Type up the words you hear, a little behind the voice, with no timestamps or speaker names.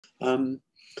Welcome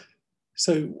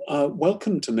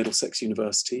to Middlesex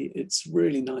University. It's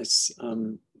really nice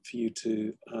for you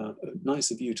to,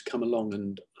 nice of you to come along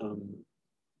and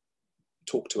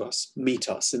talk to us, meet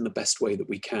us in the best way that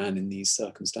we can in these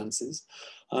circumstances.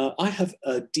 I have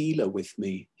a dealer with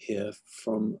me here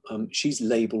from, she's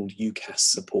labelled UCAS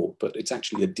support, but it's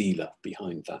actually a dealer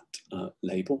behind that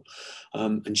label.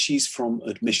 And she's from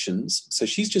admissions. So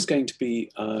she's just going to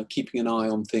be keeping an eye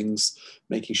on things,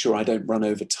 making sure I don't run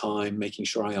over time, making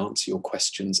sure I answer your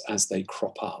questions as they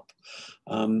crop up.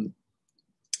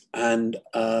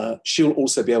 She'll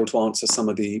also be able to answer some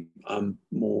of the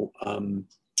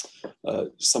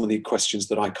some of the questions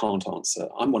that I can't answer.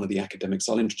 I'm one of the academics.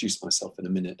 I'll introduce myself in a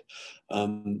minute.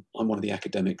 I'm one of the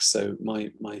academics, so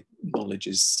my knowledge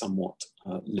is somewhat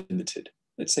limited.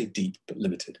 Let's say deep, but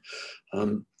limited.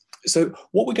 So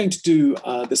what we're going to do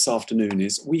this afternoon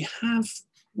is we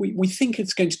think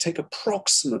it's going to take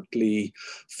approximately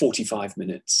 45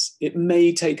 minutes. It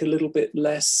may take a little bit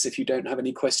less if you don't have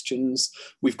any questions.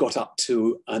 We've got up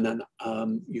to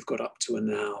you've got up to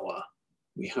an hour.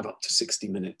 We have up to 60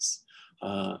 minutes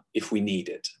if we need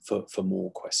it for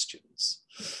more questions.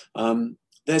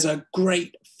 There's a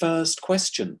great first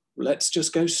question. Let's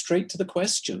just go straight to the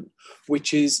question,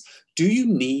 which is, do you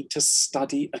need to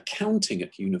study accounting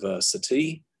at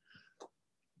university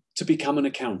to become an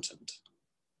accountant?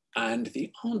 And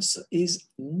the answer is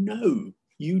no,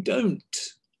 you don't.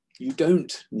 You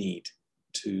don't need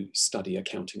to study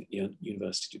accounting at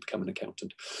university to become an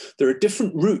accountant. There are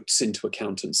different routes into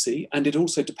accountancy, and it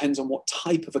also depends on what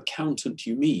type of accountant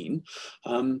you mean.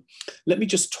 Let me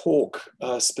just talk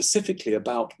specifically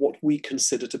about what we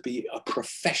consider to be a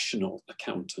professional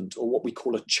accountant, or what we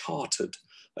call a chartered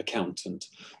accountant.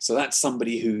 So that's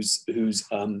somebody who's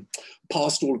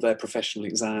passed all of their professional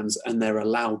exams and they're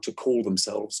allowed to call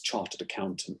themselves chartered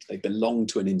accountant. They belong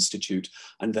to an institute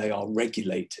and they are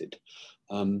regulated.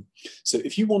 So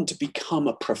if you want to become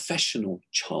a professional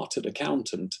chartered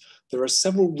accountant, there are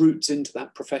several routes into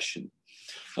that profession.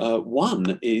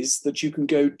 One is that you can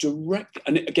go direct,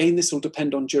 and again, this will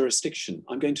depend on jurisdiction.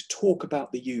 I'm going to talk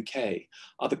about the UK.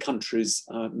 Other countries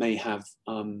may have,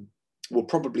 will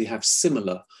probably have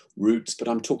similar routes, but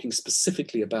I'm talking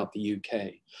specifically about the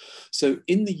UK. So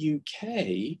in the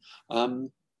UK,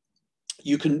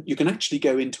 you can actually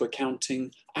go into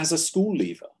accounting as a school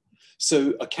leaver.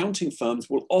 So accounting firms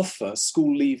will offer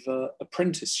school leaver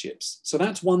apprenticeships. So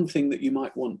that's one thing that you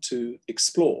might want to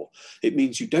explore. It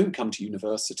means you don't come to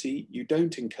university, you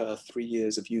don't incur 3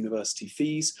 years of university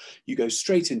fees, you go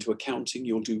straight into accounting,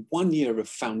 you'll do 1 year of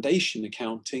foundation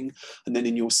accounting, and then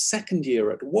in your second year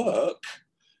at work,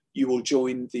 you will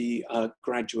join the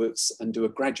graduates and do a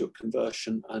graduate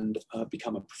conversion and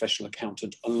become a professional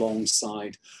accountant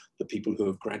alongside the people who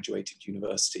have graduated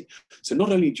university. So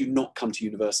not only do you not come to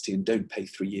university and don't pay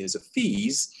 3 years of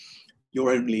fees,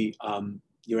 you're 2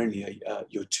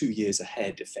 years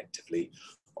ahead effectively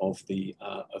of the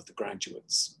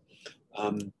graduates.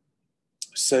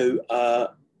 So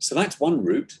that's one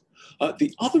route.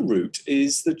 The other route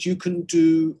is that you can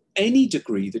do any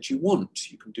degree that you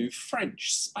want. You can do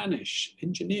French, Spanish,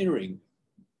 engineering,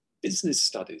 business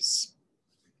studies,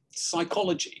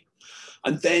 psychology,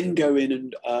 and then go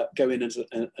in as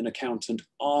an accountant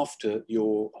after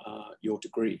your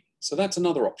degree. So that's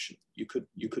another option. You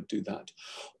could do that,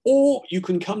 or you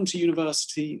can come to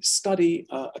university, study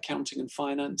accounting and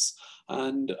finance,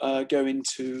 and go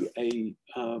into a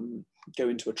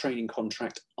training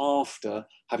contract after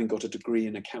having got a degree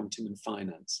in accounting and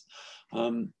finance.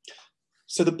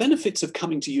 So the benefits of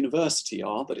coming to university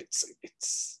are that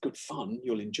it's good fun,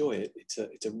 you'll enjoy it. It's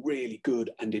a really good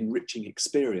and enriching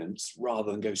experience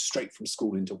rather than go straight from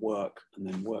school into work and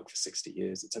then work for 60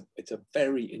 years. It's a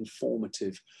very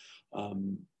informative,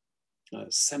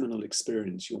 seminal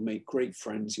experience. You'll make great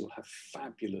friends, you'll have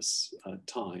fabulous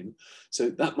time. So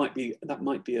that might be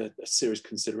a serious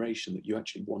consideration, that you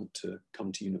actually want to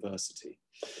come to university.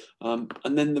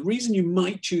 And then the reason you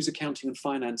might choose accounting and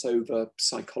finance over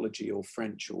psychology or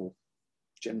French or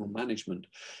general management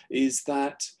is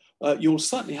that you'll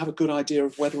certainly have a good idea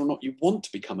of whether or not you want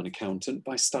to become an accountant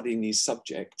by studying these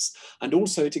subjects. And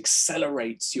also it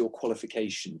accelerates your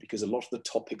qualification, because a lot of the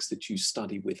topics that you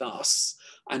study with us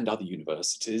and other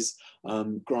universities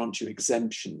grant you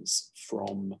exemptions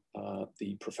from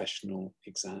the professional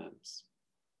exams.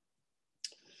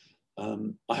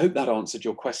 I hope that answered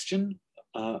your question,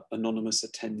 anonymous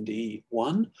attendee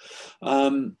 1.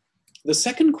 The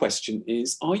second question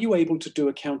is, are you able to do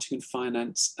accounting and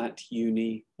finance at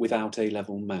uni without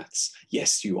A-level maths?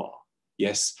 Yes, you are.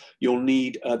 Yes, you'll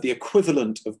need the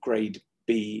equivalent of grade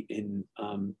B in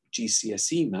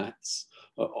GCSE maths,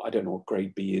 I don't know what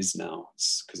grade B is now,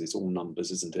 because it's all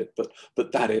numbers, isn't it?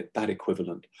 But that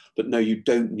equivalent. But no, you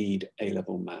don't need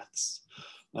A-level maths.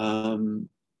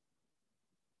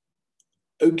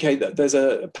 Okay, there's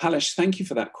a Palash, thank you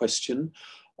for that question.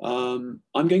 I'm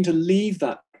going to leave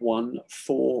that one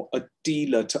for a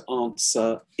dealer to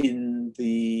answer in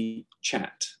the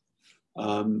chat,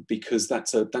 because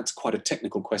that's quite a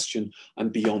technical question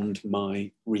and beyond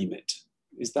my remit.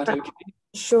 Is that okay?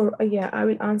 Sure, yeah, I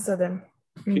will answer them.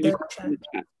 Can you put in the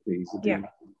chat, please? Yeah.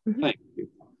 Thank you.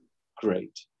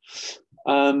 Great.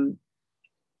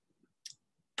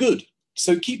 Good.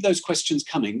 So keep those questions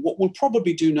coming. What we'll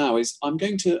probably do now is I'm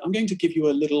going to give you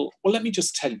a little. Well, let me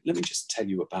just tell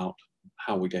you about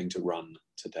how we're going to run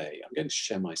today. I'm going to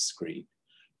share my screen.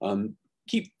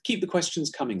 Keep the questions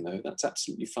coming though. That's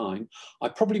absolutely fine. I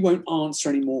probably won't answer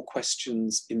any more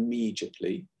questions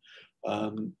immediately,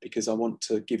 because I want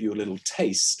to give you a little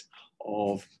taste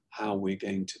of how we're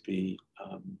going to be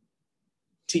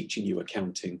teaching you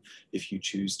accounting if you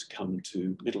choose to come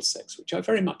to Middlesex, which I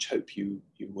very much hope you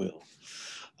will.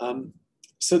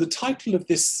 So the title of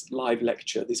this live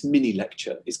lecture, this mini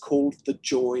lecture, is called The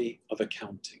Joy of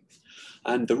Accounting.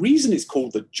 And the reason it's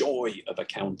called The Joy of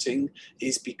Accounting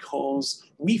is because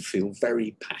we feel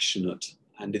very passionate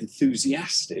and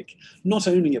enthusiastic, not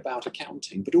only about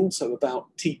accounting, but also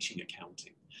about teaching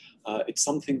accounting. It's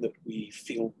something that we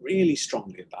feel really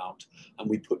strongly about, and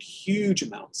we put huge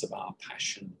amounts of our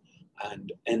passion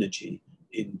and energy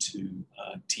into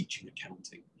teaching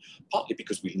accounting, partly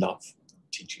because we love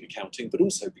teaching accounting, but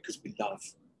also because we love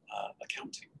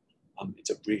accounting.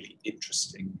 It's a really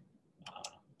interesting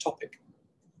topic.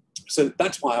 So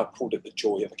that's why I've called it The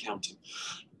Joy of Accounting.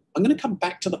 I'm going to come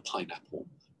back to the pineapple,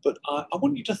 but I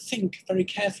want you to think very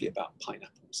carefully about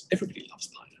pineapples. Everybody loves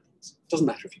pineapples. It doesn't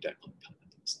matter if you don't like pineapples.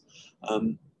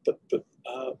 But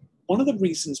one of the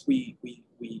reasons we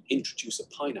introduce a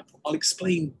pineapple, I'll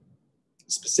explain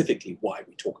specifically why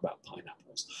we talk about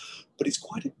pineapples, but it's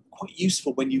quite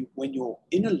useful when you're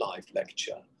in a live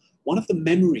lecture. One of the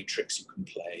memory tricks you can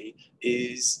play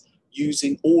is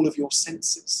using all of your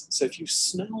senses. So if you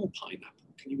smell pineapple,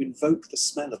 can you invoke the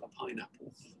smell of a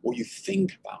pineapple, or you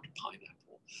think about a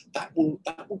pineapple? That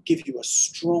will give you a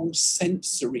strong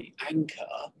sensory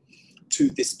anchor to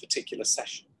this particular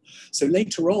session. So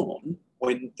later on,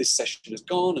 when this session is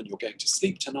gone and you're going to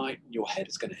sleep tonight, and your head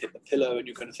is going to hit the pillow and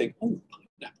you're going to think, oh,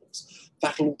 pineapples,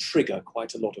 that'll trigger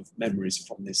quite a lot of memories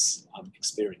from this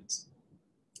experience.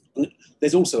 And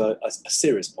there's also a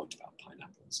serious point about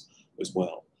pineapples as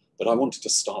well, but I wanted to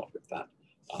start with that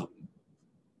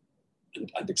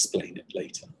and explain it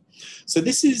later. So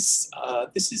this is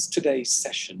today's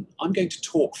session. I'm going to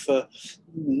talk for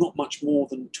not much more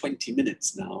than 20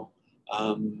 minutes now,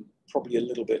 probably a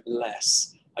little bit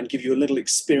less, and give you a little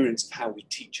experience of how we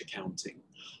teach accounting.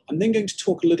 I'm then going to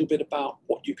talk a little bit about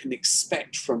what you can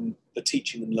expect from the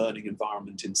teaching and learning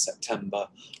environment in September,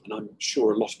 and I'm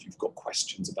sure a lot of you've got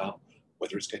questions about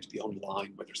whether it's going to be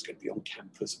online, whether it's going to be on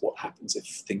campus, what happens if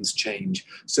things change.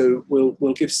 So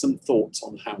we'll give some thoughts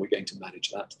on how we're going to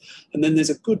manage that. And then there's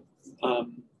a good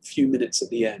few minutes at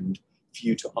the end for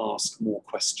you to ask more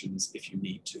questions if you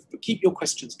need to. But keep your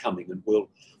questions coming, and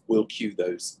we'll queue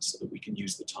those so that we can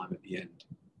use the time at the end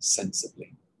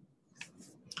sensibly.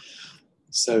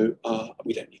 So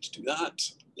we don't need to do that.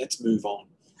 Let's move on.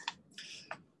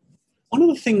 One of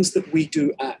the things that we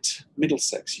do at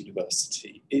Middlesex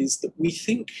University is that we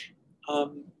think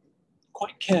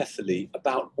quite carefully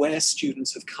about where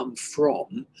students have come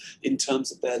from in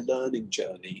terms of their learning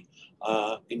journey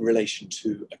in relation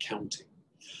to accounting.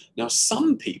 Now,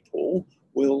 some people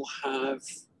will have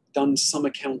done some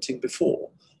accounting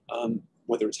before,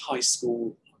 whether it's high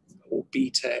school or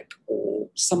BTEC or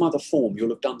some other form, you'll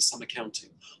have done some accounting.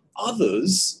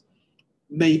 Others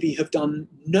maybe have done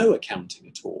no accounting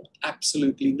at all,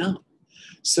 absolutely none.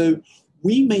 So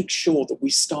we make sure that we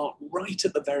start right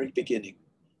at the very beginning.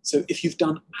 So if you've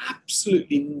done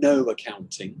absolutely no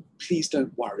accounting, please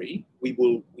don't worry. We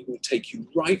will take you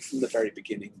right from the very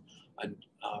beginning and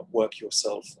work you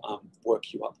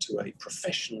up to a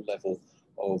professional level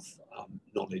of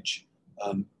knowledge,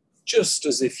 just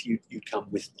as if you'd come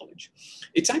with knowledge.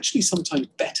 It's actually sometimes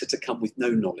better to come with no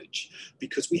knowledge,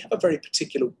 because we have a very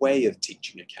particular way of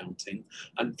teaching accounting,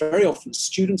 and very often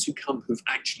students who come who've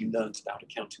actually learned about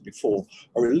accounting before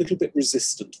are a little bit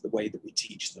resistant to the way that we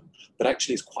teach them, but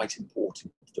actually it's quite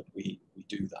important that we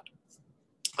do that.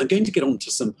 I'm going to get on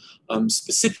to some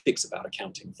specifics about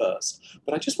accounting first,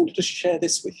 but I just wanted to share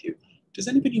this with you. Does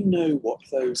anybody know what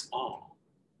those are?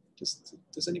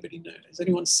 Does anybody know? Has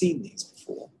anyone seen these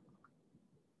before?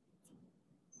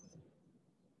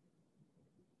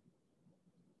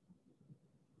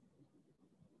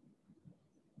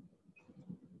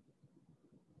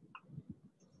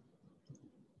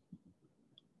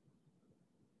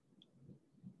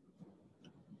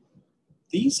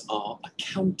 These are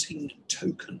accounting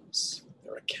tokens.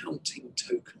 They're accounting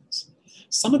tokens.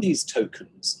 Some of these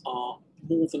tokens are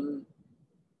more than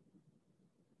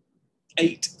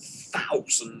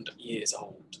 8,000 years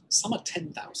old. Some are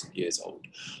 10,000 years old.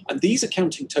 And these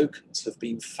accounting tokens have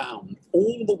been found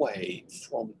all the way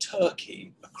from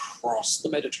Turkey, across the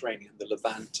Mediterranean, the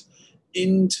Levant,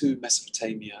 into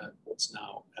Mesopotamia, what's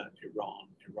now Iran,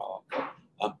 Iraq,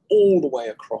 all the way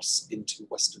across into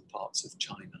western parts of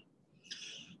China.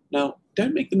 Now,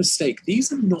 don't make the mistake,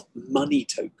 these are not money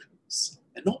tokens.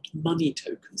 They're not money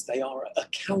tokens, they are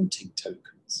accounting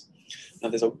tokens. Now,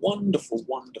 there's a wonderful,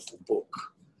 wonderful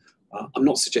book. I'm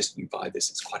not suggesting you buy this,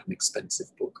 it's quite an expensive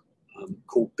book,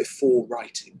 called Before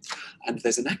Writing. And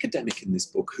there's an academic in this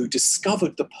book who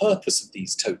discovered the purpose of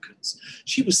these tokens.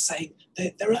 She was saying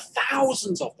there are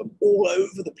thousands of them all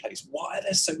over the place. Why are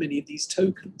there so many of these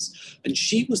tokens? And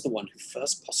she was the one who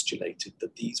first postulated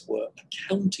that these were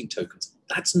accounting tokens.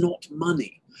 That's not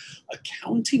money.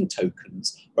 Accounting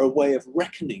tokens are a way of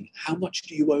reckoning how much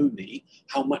do you owe me,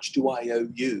 how much do I owe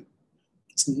you.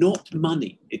 It's not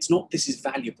money. It's not, this is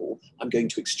valuable, I'm going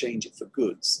to exchange it for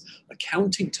goods.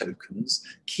 Accounting tokens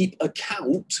keep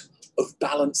account of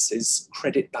balances,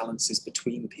 credit balances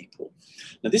between people.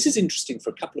 Now, this is interesting for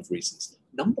a couple of reasons.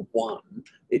 Number one,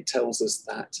 it tells us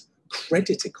that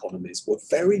credit economies were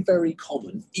very, very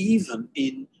common, even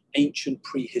in ancient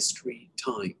prehistory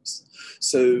times.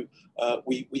 So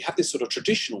we have this sort of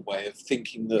traditional way of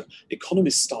thinking that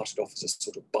economies started off as a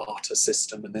sort of barter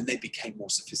system, and then they became more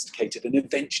sophisticated, and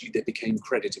eventually they became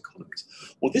credit economies.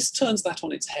 Well, this turns that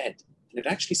on its head, and it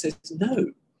actually says,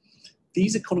 no,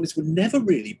 these economies were never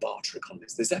really barter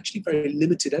economies. There's actually very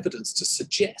limited evidence to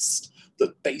suggest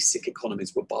that basic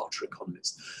economies were barter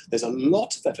economies. There's a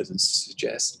lot of evidence to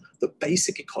suggest that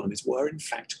basic economies were in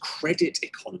fact credit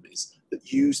economies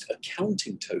that used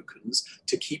accounting tokens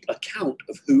to keep account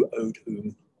of who owed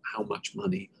whom how much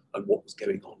money and what was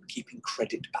going on, keeping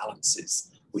credit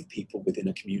balances with people within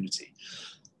a community.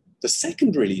 The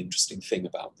second really interesting thing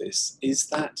about this is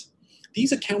that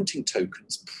these accounting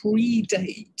tokens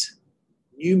predate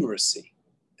numeracy.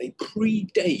 They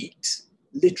predate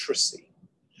literacy.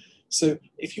 So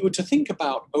if you were to think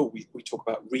about, we talk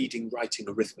about reading, writing,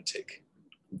 arithmetic.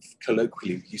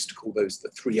 Colloquially, we used to call those the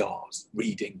 3 R's,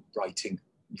 reading, writing,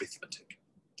 arithmetic.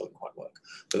 Doesn't quite work,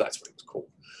 but that's what it was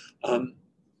called.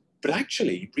 But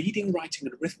actually, reading, writing,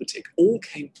 and arithmetic all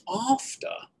came after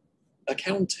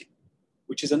accounting,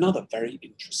 which is another very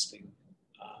interesting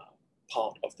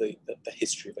part of the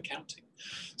history of accounting.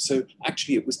 So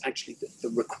actually, it was actually the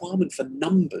requirement for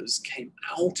numbers came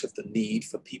out of the need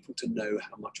for people to know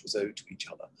how much was owed to each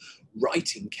other.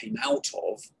 Writing came out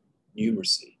of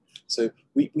numeracy. So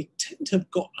we tend to have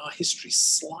got our history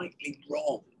slightly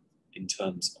wrong in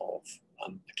terms of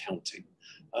accounting.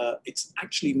 It's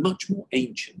actually much more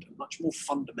ancient and much more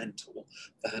fundamental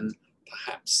than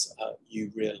perhaps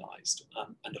you realized,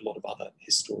 and a lot of other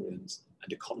historians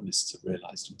and economists have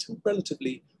realized until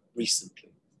relatively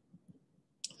recently.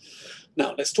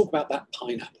 Now, let's talk about that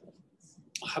pineapple.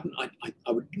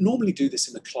 I would normally do this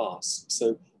in a class.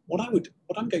 So what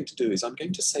I'm going to do is I'm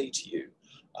going to say to you,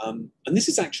 and this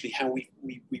is actually how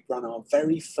we run our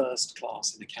very first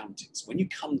class in accounting. So when you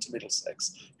come to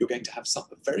Middlesex, you're going to have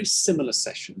a very similar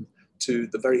session to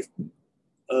the very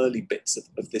early bits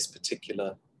of this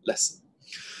particular lesson.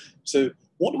 So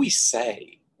what do we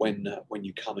say when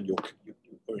you come and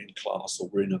we're in class, or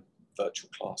we're in a virtual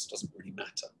class, doesn't really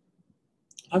matter.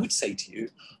 I would say to you,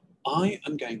 I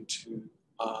am going to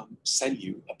sell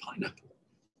you a pineapple.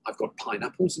 I've got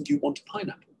pineapples and you want a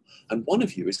pineapple. And one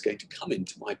of you is going to come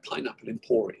into my pineapple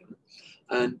emporium.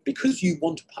 And because you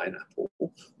want a pineapple,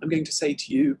 I'm going to say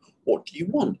to you, what do you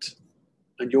want?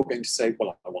 And you're going to say,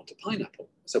 well, I want a pineapple.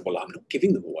 I said, well, I'm not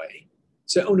giving them away.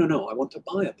 So, oh, no, I want to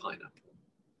buy a pineapple.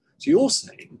 So you're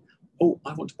saying, oh,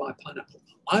 I want to buy a pineapple.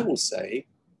 I will say,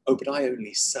 oh, but I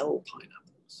only sell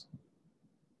pineapples.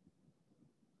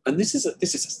 And this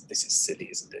is silly,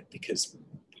 isn't it? Because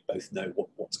we both know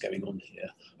what's going on here.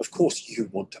 Of course, you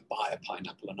want to buy a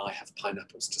pineapple, and I have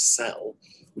pineapples to sell,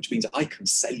 which means I can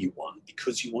sell you one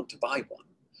because you want to buy one.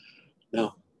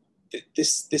 Now,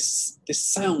 this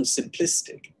sounds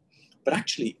simplistic, but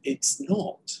actually it's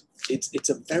not. It's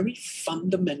a very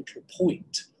fundamental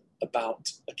point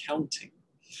about accounting,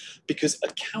 because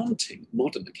accounting,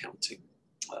 modern accounting,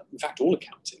 in fact, all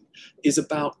accounting, is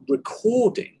about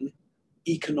recording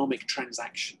economic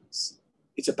transactions.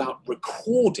 It's about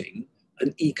recording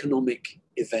an economic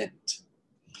event.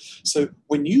 So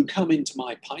when you come into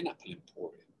my pineapple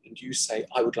emporium and you say,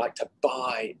 I would like to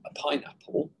buy a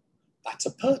pineapple, that's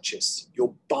a purchase.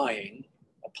 You're buying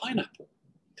a pineapple.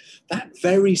 That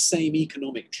very same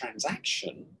economic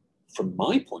transaction, from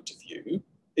my point of view,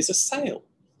 is a sale.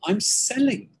 I'm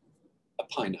selling a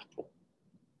pineapple.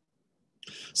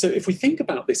 So if we think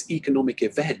about this economic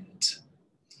event,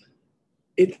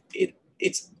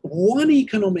 it's one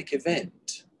economic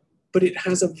event, but it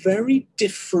has a very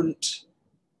different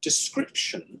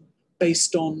description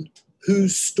based on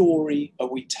whose story are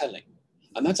we telling.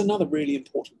 And that's another really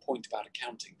important point about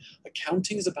accounting.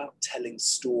 Accounting is about telling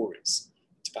stories.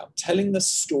 It's about telling the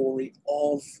story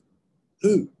of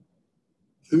who.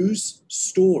 Whose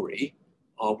story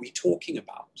are we talking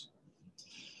about?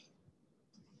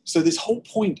 So this whole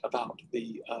point about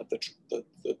the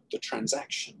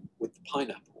transaction with the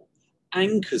pineapple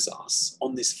anchors us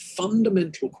on this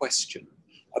fundamental question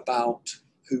about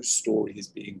whose story is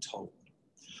being told.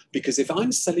 Because if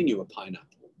I'm selling you a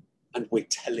pineapple and we're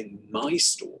telling my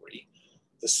story,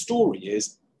 the story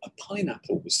is a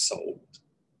pineapple was sold.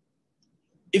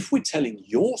 If we're telling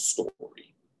your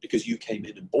story because you came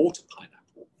in and bought a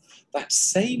pineapple, that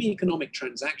same economic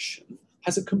transaction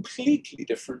has a completely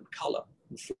different color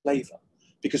and flavor.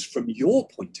 Because from your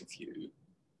point of view,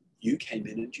 you came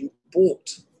in and you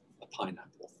bought a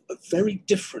pineapple. A very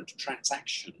different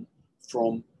transaction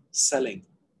from selling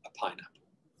a pineapple.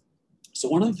 So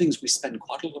one of the things we spend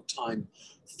quite a lot of time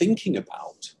thinking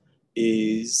about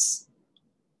is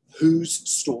whose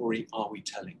story are we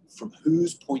telling? From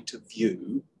whose point of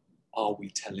view are we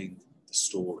telling the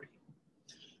story?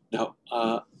 Now,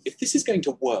 if this is going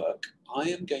to work, I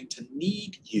am going to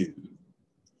need you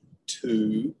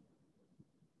to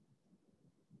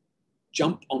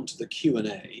jump onto the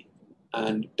Q&A,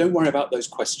 and don't worry about those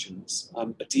questions.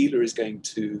 Adila is going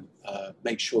to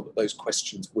make sure that those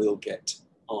questions will get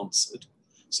answered.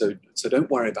 So don't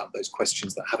worry about those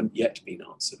questions that haven't yet been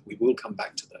answered. We will come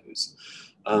back to those.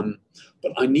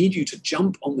 But I need you to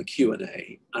jump on the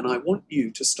Q&A, and I want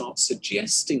you to start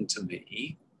suggesting to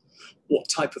me what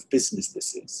type of business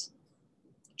this is.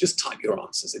 Just type your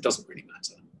answers. It doesn't really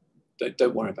matter.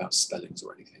 Don't worry about spellings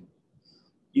or anything.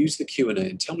 Use the Q&A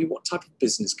and tell me what type of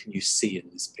business can you see in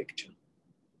this picture.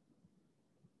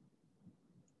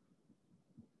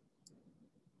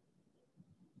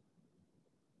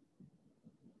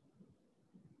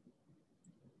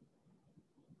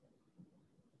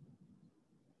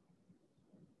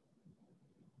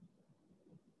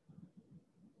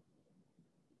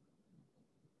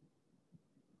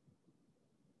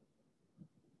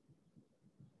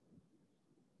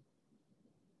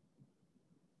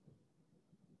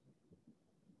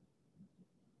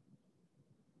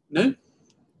 No?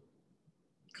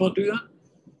 Can't do that?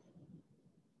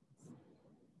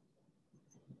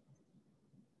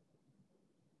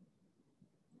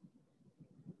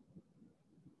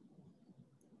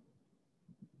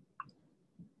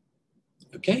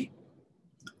 Okay.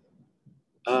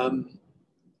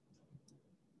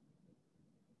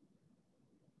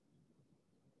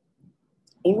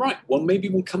 All right, well, maybe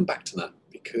we'll come back to that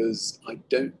because I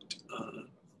don't,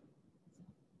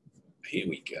 here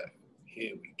we go.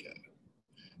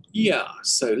 Yeah,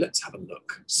 so let's have a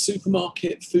look.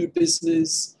 Supermarket, food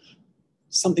business,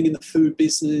 something in the food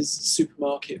business,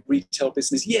 supermarket, retail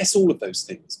business. Yes, all of those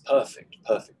things. Perfect.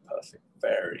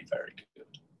 Very, very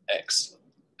good. Excellent.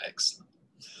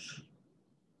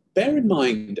 Bear in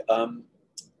mind,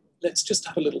 let's just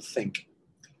have a little think.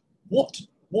 What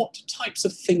types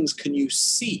of things can you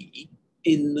see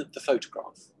in the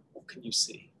photograph? What can you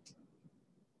see?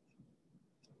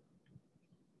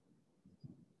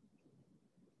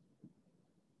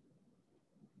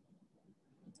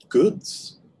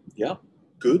 Goods. Yeah,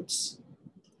 goods.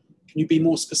 Can you be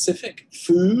more specific?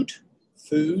 Food.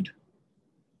 Can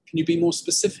you be more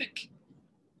specific?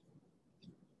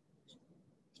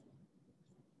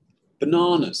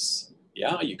 Bananas.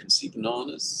 Yeah, you can see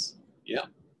bananas. Yeah.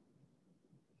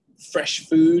 Fresh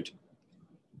food.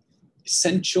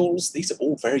 Essentials. These are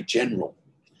all very general.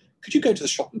 Could you go to the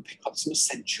shop and pick up some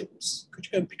essentials? Could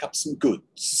you go and pick up some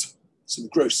goods, some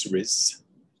groceries?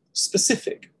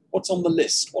 Specific. What's on the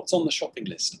list? What's on the shopping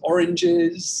list?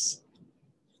 Oranges.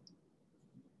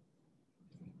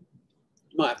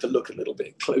 You might have to look a little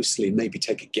bit closely and maybe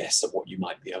take a guess at what you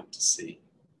might be able to see.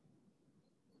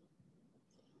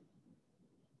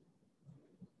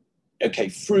 Okay,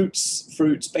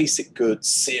 fruits, basic goods,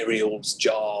 cereals,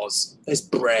 jars, there's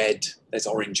bread, there's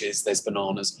oranges, there's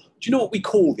bananas. Do you know what we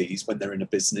call these when they're in a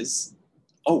business?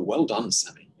 Oh, well done,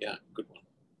 Sammy. Yeah, good one.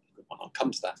 I'll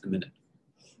come to that in a minute.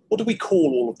 What do we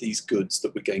call all of these goods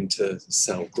that we're going to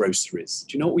sell, groceries?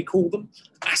 Do you know what we call them?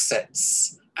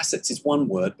 Assets. Assets is one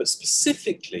word, but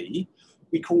specifically,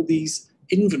 we call these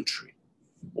inventory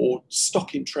or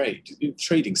stock in trade,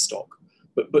 trading stock.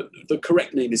 but the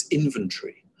correct name is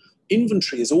inventory.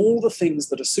 Inventory is all the things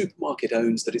that a supermarket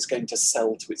owns that it's going to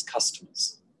sell to its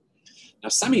customers. Now,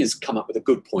 Sammy has come up with a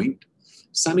good point.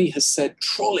 Sammy has said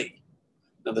trolley.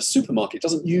 Now, the supermarket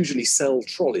doesn't usually sell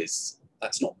trolleys.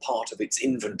 That's not part of its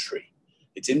inventory.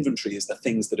 Its inventory is the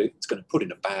things that it's going to put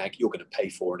in a bag, you're going to pay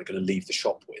for, and are going to leave the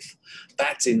shop with.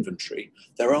 That's inventory.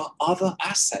 There are other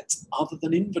assets other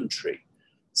than inventory.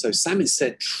 So Sammy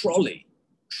said trolley,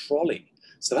 trolley.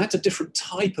 So that's a different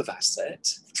type of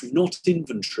asset, not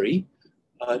inventory.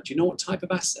 Do you know what type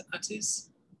of asset that is?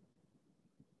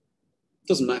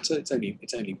 Doesn't matter. It's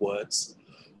only words.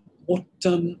 What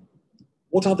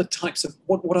other types of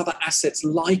what other assets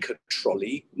like a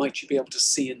trolley might you be able to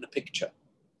see in the picture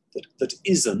that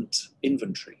isn't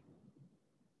inventory?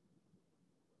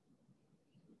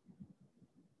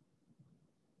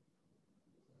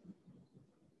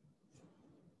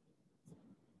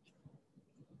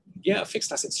 Yeah,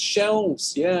 fixed assets.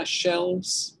 Shelves. Yeah,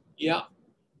 shelves. Yeah,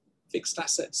 fixed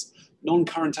assets.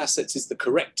 Non-current assets is the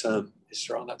correct term,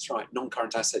 Isra. That's right.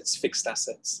 Non-current assets, fixed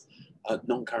assets,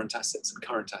 non-current assets, and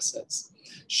current assets.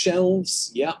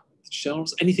 Shelves. Yeah,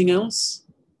 shelves. Anything else?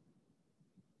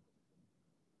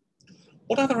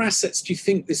 What other assets do you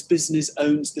think this business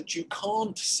owns that you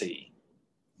can't see?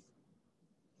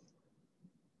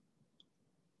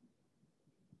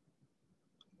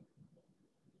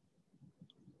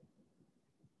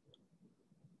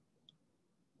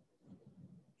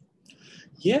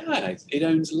 Yeah, it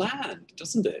owns land,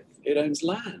 doesn't it? It owns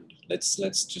land. Let's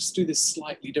just do this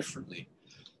slightly differently.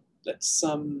 Let's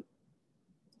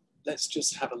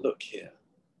just have a look here.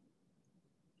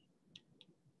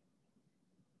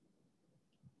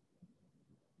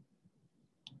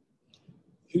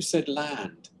 Who said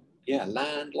land? Yeah,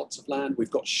 land, lots of land.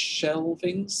 We've got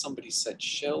shelving. Somebody said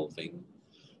shelving.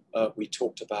 We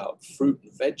talked about fruit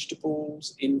and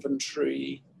vegetables,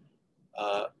 inventory.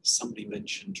 Somebody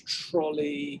mentioned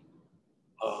trolley.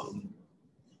 I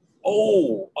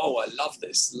love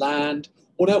this. Land.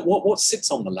 What sits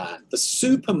on the land? The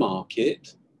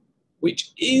supermarket,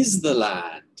 which is the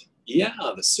land. Yeah,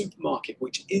 the supermarket,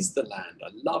 which is the land. I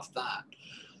love that.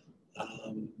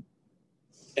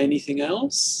 Anything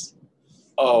else?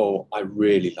 Oh, I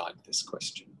really like this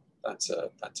question. That's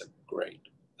a great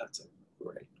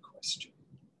question.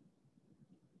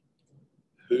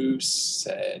 Who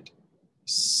said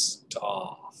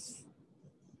staff?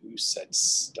 Who said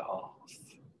staff?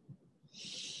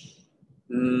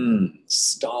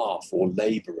 Staff or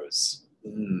labourers.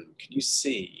 Can you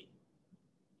see?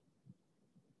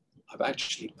 I've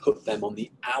actually put them on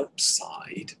the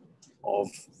outside of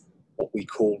what we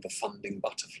call the funding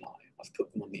butterfly. I've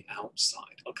put them on the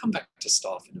outside. I'll come back to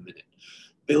staff in a minute.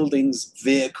 Buildings,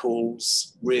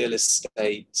 vehicles, real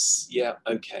estates. Yeah,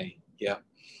 okay, yeah.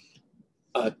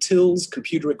 Tills,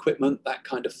 computer equipment, that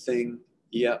kind of thing.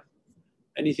 Yeah.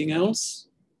 Anything else?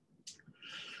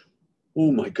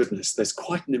 Oh my goodness, there's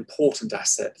quite an important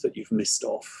asset that you've missed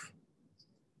off.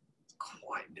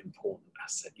 Quite an important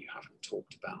asset you haven't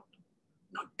talked about.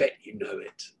 And I bet you know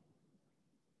it.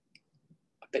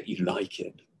 I bet you like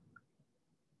it.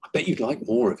 I bet you'd like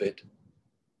more of it.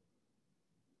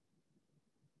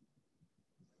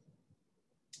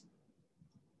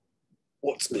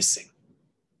 What's missing?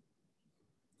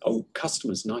 Oh,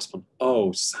 customers, nice one.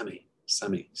 Oh, Sammy.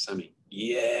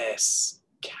 Yes,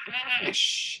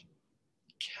 cash.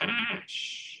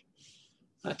 Cash.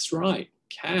 That's right,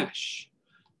 cash.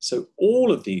 So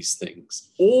all of these things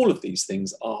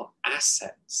are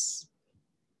assets.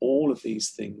 All of these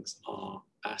things are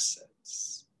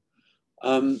assets.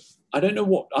 I don't know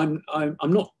what I'm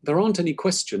not. There aren't any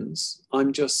questions.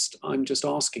 I'm just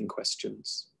asking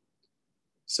questions.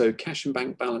 So cash and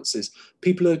bank balances.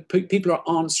 People are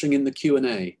answering in the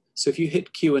Q&A. So if you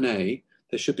hit Q&A,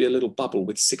 there should be a little bubble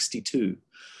with 62.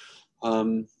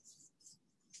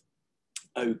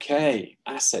 Okay,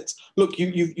 assets. Look,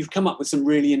 you've come up with some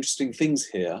really interesting things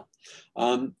here.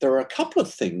 There are a couple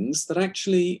of things that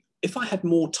actually, if I had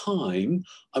more time,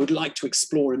 I would like to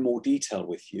explore in more detail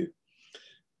with you.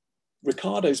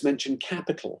 Ricardo's mentioned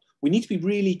capital. We need to be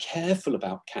really careful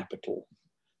about capital.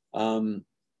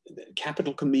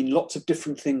 Capital can mean lots of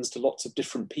different things to lots of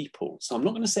different people. So I'm not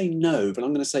going to say no, but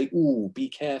I'm going to say, ooh, be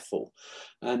careful.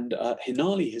 And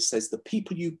Hinali says the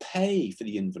people you pay for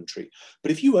the inventory.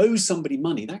 But if you owe somebody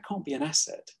money, that can't be an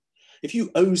asset. If you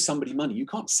owe somebody money, you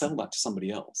can't sell that to somebody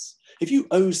else. If you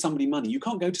owe somebody money, you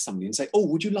can't go to somebody and say, oh,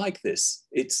 would you like this?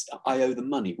 I owe them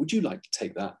money. Would you like to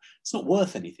take that? It's not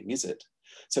worth anything, is it?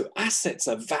 So assets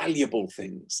are valuable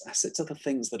things. Assets are the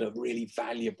things that are really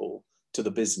valuable to the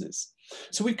business.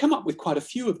 So we've come up with quite a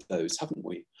few of those, haven't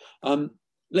we?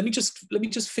 let me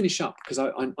just finish up, because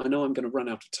I know I'm going to run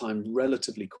out of time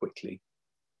relatively quickly.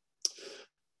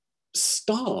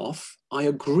 Staff, I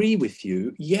agree with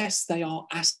you. Yes, they are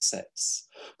assets,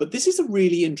 but this is a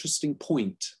really interesting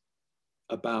point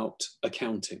about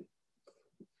accounting.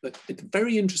 A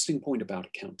very interesting point about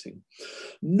accounting.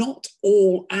 Not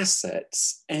all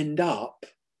assets end up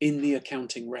in the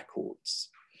accounting records.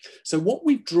 So what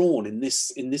we've drawn in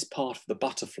this part of the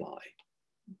butterfly,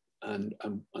 and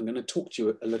I'm going to talk to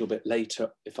you a little bit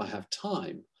later if I have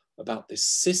time about this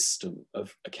system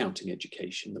of accounting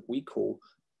education that we call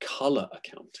colour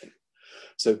accounting.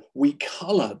 So we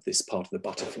colour this part of the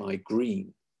butterfly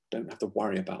green. Don't have to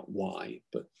worry about why,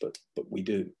 but we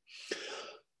do.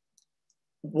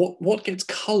 What gets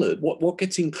coloured, what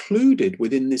gets included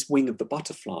within this wing of the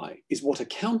butterfly is what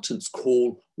accountants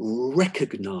call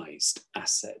recognised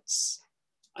assets.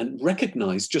 And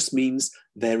recognised just means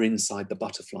they're inside the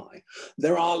butterfly.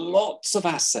 There are lots of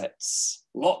assets,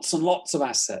 lots and lots of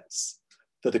assets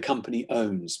that a company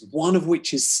owns, one of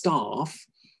which is staff,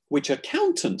 which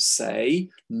accountants say,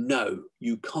 no,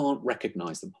 you can't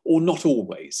recognise them, or not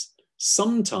always.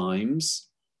 Sometimes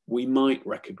we might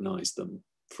recognise them.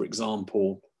 For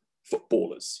example,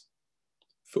 footballers.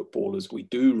 Footballers we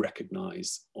do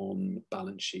recognise on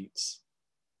balance sheets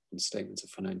and statements of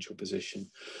financial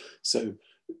position. So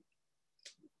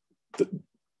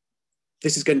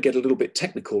this is going to get a little bit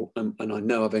technical, and I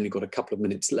know I've only got a couple of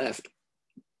minutes left,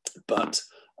 but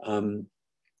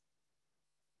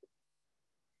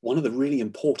one of the really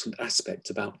important aspects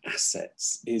about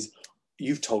assets is,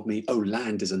 you've told me, oh,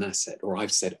 land is an asset, or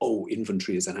I've said, oh,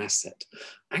 inventory is an asset.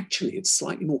 Actually, it's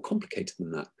slightly more complicated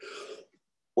than that.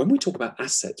 When we talk about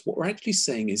assets, what we're actually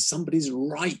saying is somebody's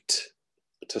right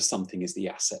to something is the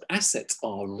asset. Assets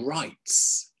are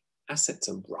rights. Assets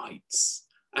are rights.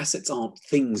 Assets aren't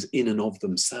things in and of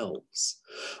themselves.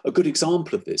 A good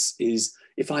example of this is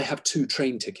if I have 2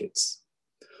 train tickets,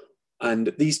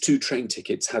 and these 2 train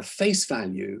tickets have face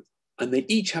value, and they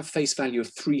each have face value of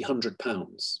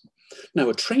 £300. Now,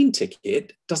 a train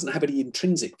ticket doesn't have any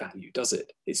intrinsic value, does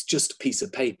it? It's just a piece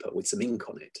of paper with some ink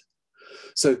on it.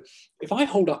 So if I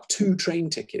hold up 2 train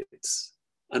tickets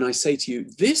and I say to you,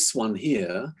 this one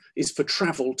here is for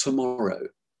travel tomorrow,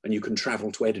 and you can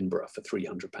travel to Edinburgh for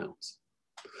 £300.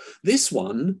 This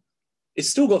one, it's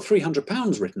still got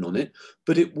 £300 written on it,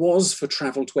 but it was for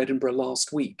travel to Edinburgh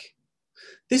last week.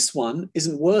 This one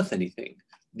isn't worth anything.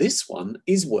 This one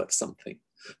is worth something,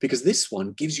 because this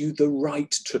one gives you the right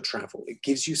to travel. It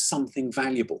gives you something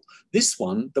valuable. This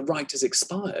one, the right has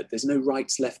expired. There's no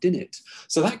rights left in it.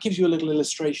 So that gives you a little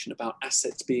illustration about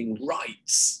assets being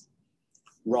rights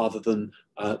rather than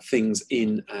things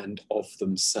in and of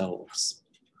themselves.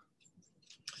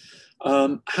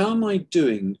 How am I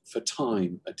doing for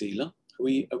time, Adila?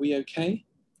 Are we okay?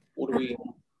 What do we?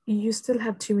 You still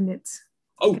have 2 minutes.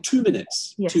 Oh, 2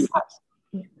 minutes. Yes. 2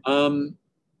 minutes.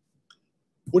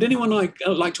 Would anyone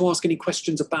like to ask any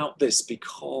questions about this?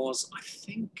 Because I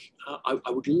think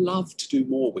I would love to do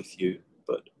more with you,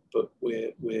 but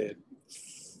we're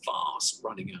fast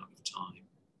running out of time.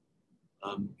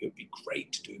 It would be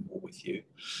great to do more with you.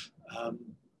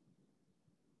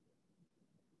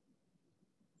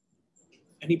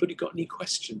 Anybody got any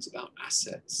questions about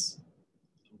assets?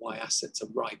 Why assets are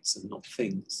rights and not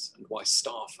things, and why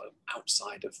staff are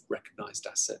outside of recognised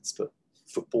assets, but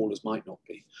footballers might not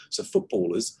be. So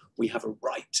footballers, we have a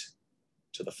right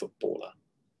to the footballer.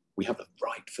 We have the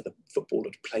right for the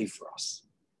footballer to play for us.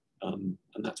 And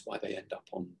that's why they end up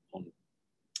on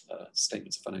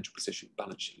statements of financial position,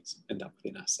 balance sheets, end up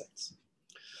within assets.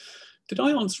 Did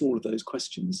I answer all of those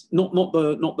questions? Not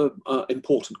the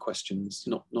important questions,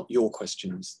 not your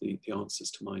questions, the answers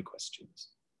to my questions.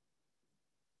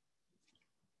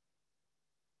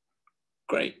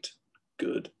 Great,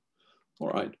 good. All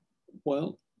right,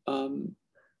 well, I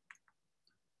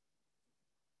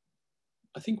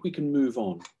think we can move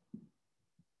on.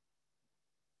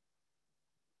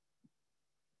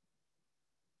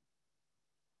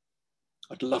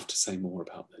 I'd love to say more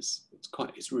about this.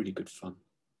 It's really good fun.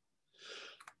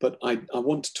 But I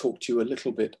want to talk to you a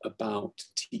little bit about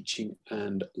teaching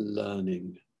and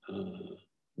learning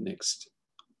next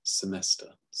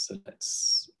semester. So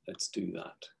let's do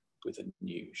that with a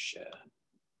new share.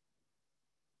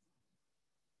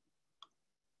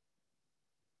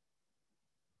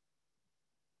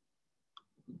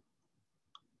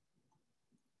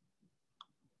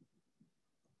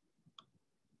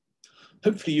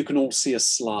 Hopefully you can all see a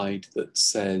slide that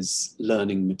says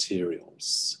learning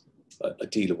materials.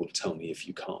 Adila will tell me if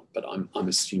you can't, but I'm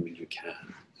assuming you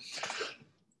can.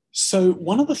 So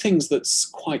one of the things that's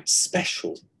quite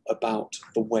special about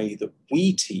the way that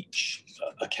we teach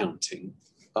accounting,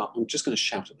 I'm just going to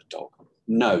shout at the dog.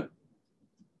 No.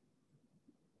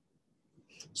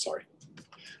 Sorry.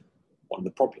 One of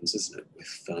the problems, isn't it,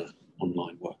 with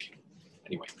online working?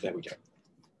 Anyway, there we go.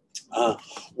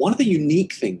 One of the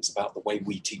unique things about the way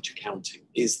we teach accounting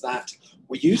is that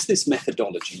we use this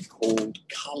methodology called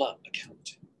colour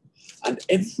accounting. And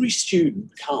every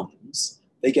student comes,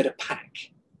 they get a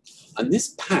pack. And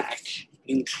this pack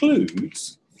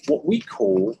includes what we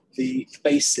call the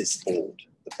basis board,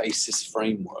 the basis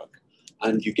framework.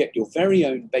 And you get your very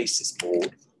own basis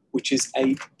board, which is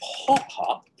a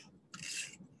pop-up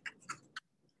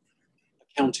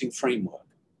accounting framework.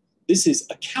 This is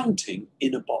accounting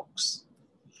in a box.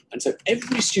 And so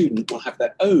every student will have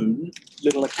their own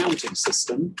little accounting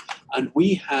system, and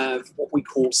we have what we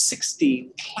call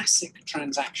 16 classic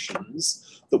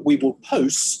transactions that we will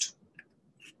post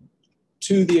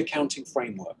to the accounting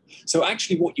framework. So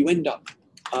actually what you end up,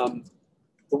 the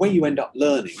way you end up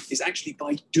learning is actually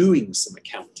by doing some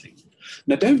accounting.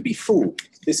 Now don't be fooled.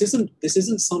 This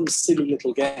isn't some silly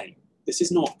little game. This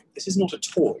is not a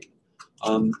toy.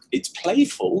 It's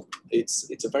playful.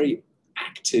 It's a very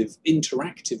active,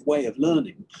 interactive way of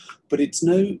learning, but it's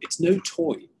no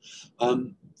toy.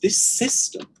 This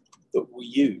system that we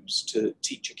use to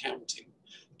teach accounting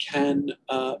can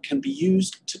be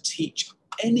used to teach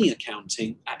any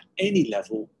accounting at any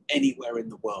level, anywhere in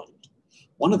the world.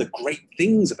 One of the great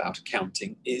things about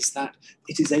accounting is that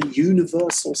it is a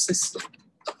universal system.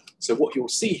 So what you'll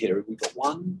see here, we've got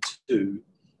 1, 2,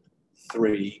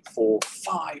 3, 4,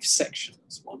 5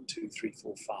 sections. 1, 2, 3,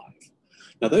 4, 5.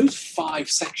 Now those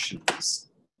 5 sections,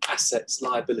 assets,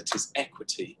 liabilities,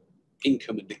 equity,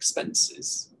 income and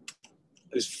expenses,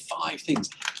 those 5 things,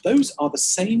 those are the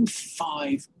same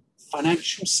 5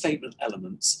 financial statement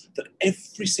elements that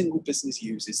every single business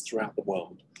uses throughout the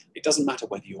world. It doesn't matter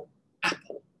whether you're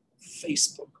Apple,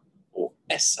 Facebook, or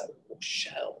Esso, or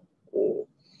Shell, or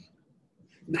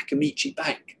Nakamichi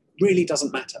Bank. Really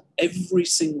doesn't matter. Every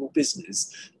single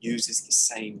business uses the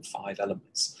same 5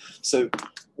 elements. So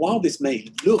while this may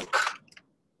look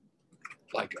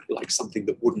like something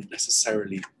that wouldn't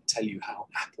necessarily tell you how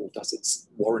Apple does its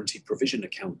warranty provision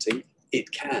accounting, it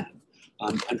can.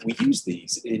 And we use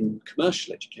these in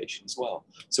commercial education as well.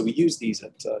 So we use these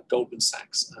at Goldman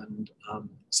Sachs and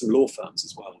some law firms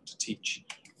as well to teach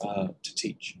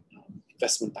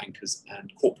investment bankers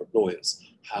and corporate lawyers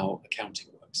how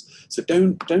accounting works. So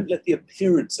don't let the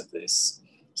appearance of this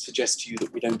suggest to you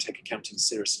that we don't take accounting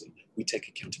seriously. We take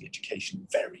accounting education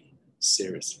very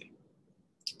seriously.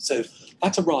 So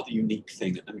that's a rather unique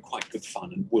thing and quite good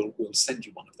fun, and we'll send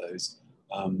you one of those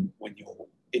when you're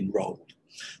enrolled.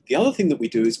 The other thing that we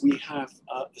do is we have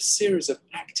a series of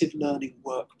active learning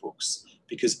workbooks,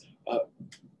 because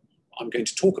I'm going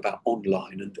to talk about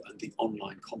online and the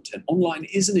online content. Online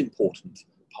is an important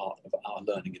part of our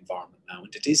learning environment now,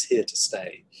 and it is here to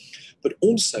stay. But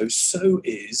also, so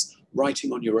is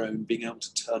writing on your own, being able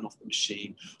to turn off the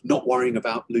machine, not worrying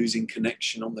about losing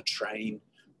connection on the train,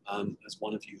 as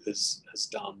one of you has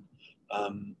done.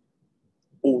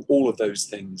 All of those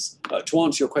things. To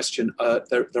answer your question,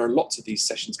 there are lots of these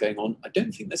sessions going on. I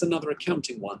don't think there's another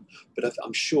accounting one, but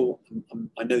I'm sure,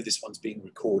 I know this one's being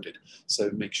recorded,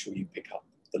 so make sure you pick up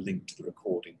the link to the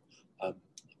recording. I'm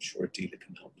sure a dealer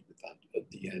can help you with that at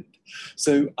the end.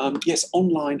 So yes,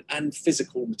 online and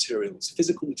physical materials.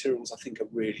 Physical materials, I think, are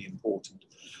really important.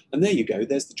 And there you go,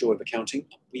 there's the joy of accounting.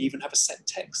 We even have a set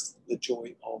text, the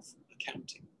joy of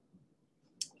accounting.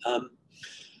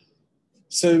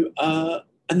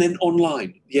 And then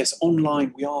online, yes,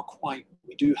 online we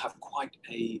do have quite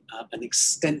an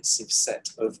extensive set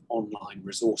of online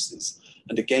resources.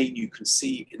 And again, you can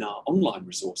see in our online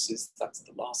resources, that's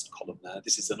the last column there,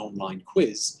 this is an online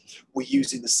quiz, we're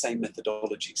using the same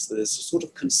methodology. So there's a sort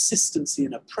of consistency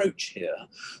and approach here,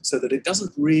 so that it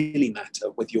doesn't really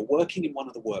matter whether you're working in one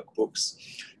of the workbooks,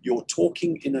 you're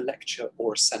talking in a lecture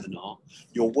or a seminar,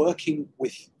 you're working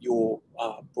with your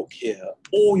book here,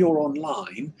 or you're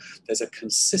online. There's a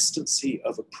consistency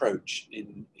of approach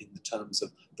in the terms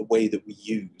of the way that we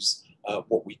use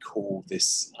what we call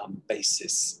this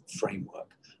basis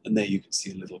framework. And there you can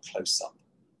see a little close-up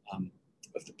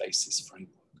of the basis framework.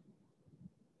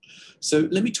 So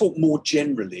let me talk more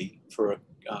generally for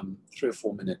 3 or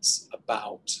 4 minutes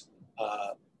about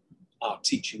our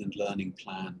teaching and learning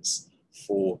plans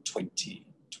for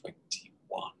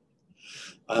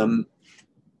 2021.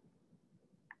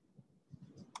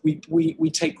 We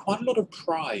take quite a lot of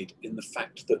pride in the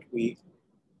fact that we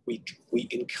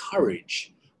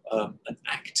encourage an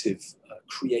active,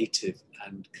 creative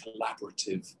and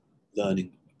collaborative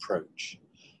learning approach.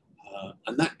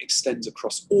 And that extends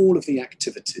across all of the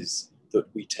activities that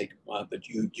we take, that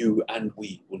you and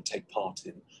we will take part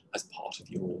in as part of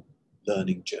your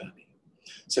learning journey.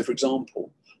 So for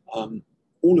example,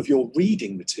 all of your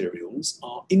reading materials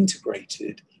are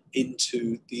integrated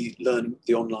into the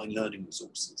online learning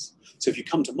resources. So if you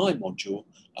come to my module,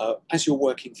 as you're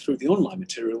working through the online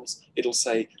materials, it'll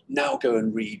say, now go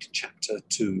and read chapter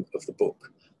 2 of the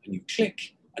book. And you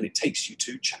click and it takes you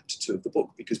to chapter 2 of the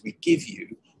book, because we give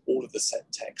you all of the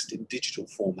set text in digital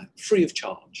format, free of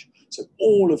charge. So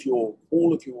all of your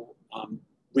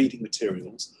reading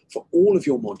materials for all of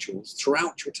your modules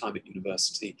throughout your time at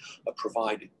university are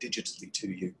provided digitally to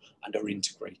you and are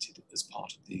integrated as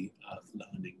part of the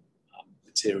learning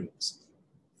materials.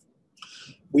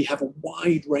 We have a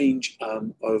wide range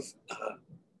of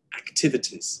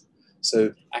activities.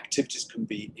 So activities can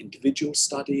be individual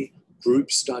study,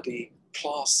 group study,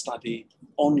 class study,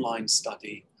 online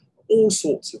study, all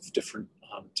sorts of different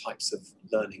types of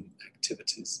learning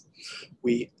activities.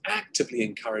 We actively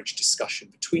encourage discussion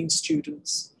between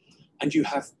students, and you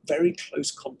have very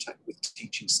close contact with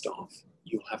teaching staff.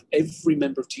 You'll have every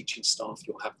member of teaching staff,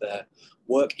 you'll have their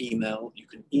work email. You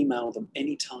can email them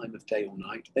any time of day or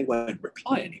night. They won't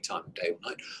reply any time of day or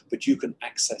night, but you can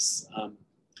access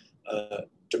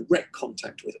direct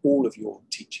contact with all of your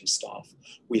teaching staff.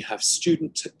 We have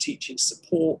student teaching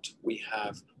support. We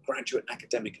have graduate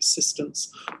academic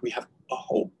assistants. We have a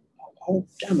whole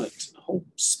gamut, a whole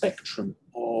spectrum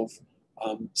of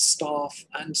staff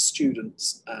and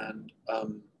students and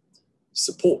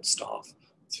support staff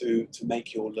to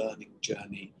make your learning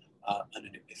journey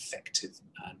an effective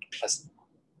and pleasant one.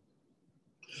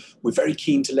 We're very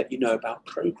keen to let you know about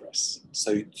progress.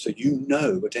 So you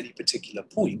know at any particular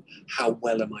point, how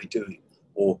well am I doing?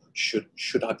 Or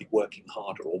should I be working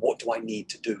harder? Or what do I need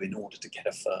to do in order to get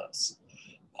a first?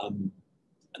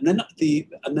 And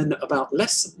then about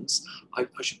lessons, I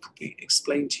should probably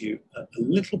explain to you a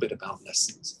little bit about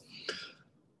lessons.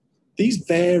 These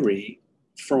vary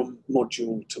from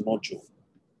module to module,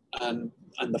 and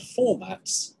the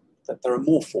formats, that there are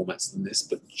more formats than this,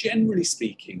 but generally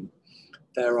speaking,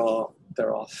 there are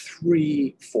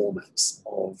 3 formats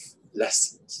of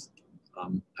lessons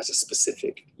as a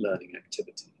specific learning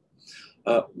activity.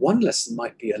 One lesson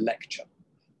might be a lecture.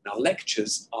 Now,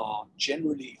 lectures are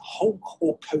generally whole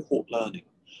cohort learning,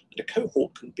 and a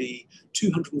cohort can be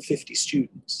 250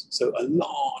 students, so a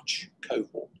large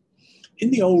cohort. In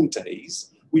the old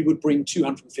days, we would bring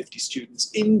 250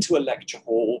 students into a lecture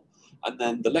hall, and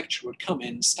then the lecturer would come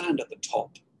in, stand at the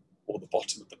top or the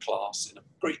bottom of the class in a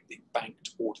great big banked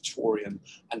auditorium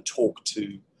and talk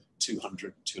to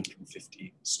 200,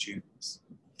 250 students.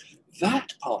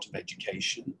 That part of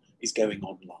education is going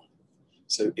online.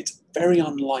 So it's very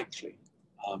unlikely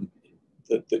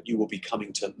that you will be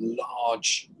coming to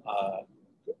large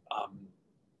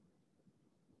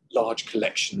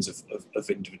collections of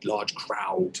large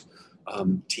crowd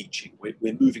teaching.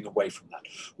 We're moving away from that.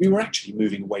 We were actually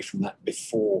moving away from that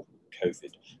before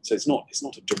COVID. So it's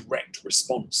not a direct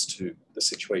response to the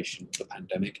situation of the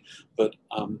pandemic, but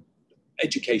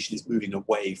education is moving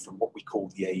away from what we call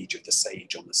the age of the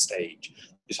sage on the stage.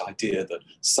 This idea that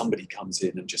somebody comes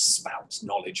in and just spouts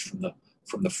knowledge from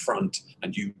the front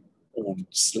and you all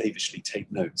slavishly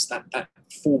take notes. That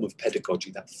form of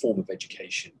pedagogy, that form of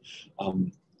education,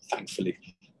 thankfully,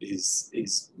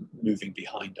 is moving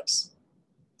behind us.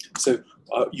 So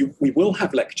we will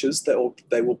have lectures.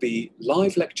 There will be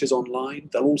live lectures online.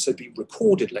 There'll also be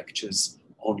recorded lectures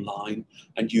online,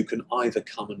 and you can either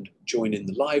come and join in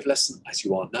the live lesson as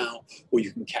you are now, or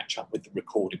you can catch up with the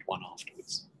recorded one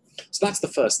afterwards. So that's the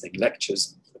first thing.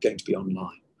 Lectures are going to be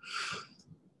online.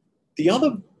 The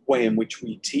other way in which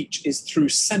we teach is through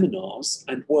seminars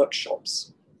and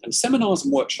workshops. And seminars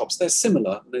and workshops, they're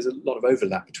similar. There's a lot of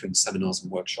overlap between seminars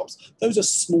and workshops. Those are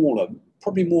smaller,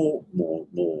 probably more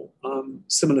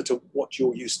similar to what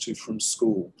you're used to from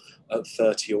school,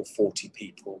 30 or 40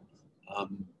 people,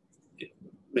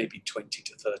 maybe 20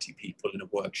 to 30 people in a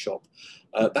workshop.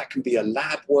 That can be a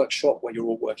lab workshop where you're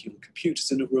all working on computers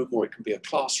in a room, or it can be a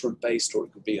classroom-based, or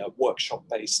it could be a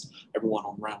workshop-based, everyone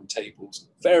on round tables,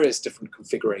 various different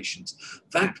configurations.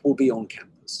 That will be on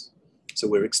campus. So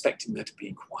we're expecting there to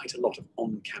be quite a lot of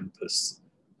on-campus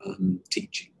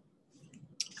teaching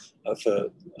for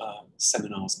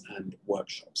seminars and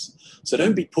workshops. So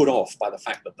don't be put off by the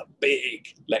fact that the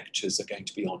big lectures are going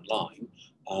to be online.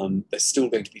 There's still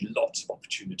going to be lots of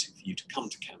opportunity for you to come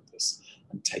to campus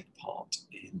and take part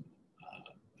in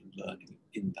learning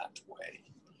in that way.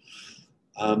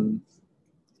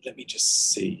 Let me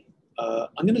just see.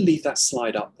 I'm going to leave that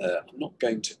slide up there. I'm not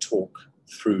going to talk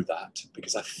through that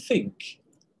because I think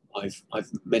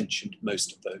I've mentioned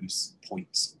most of those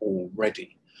points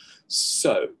already.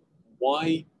 So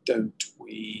why don't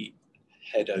we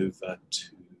head over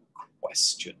to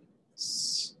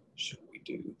questions? Shall we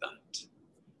do that?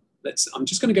 I'm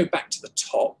just going to go back to the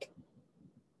top.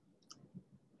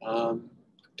 I've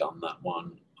done that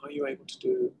one. Are you able to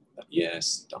do that?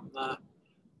 Yes, done that.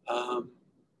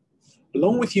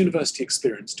 Along with university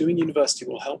experience, doing university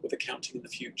will help with accounting in the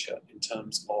future in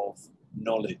terms of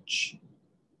knowledge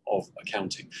of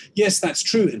accounting. Yes, that's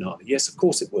true, Hinali. Yes, of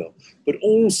course it will. But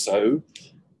also,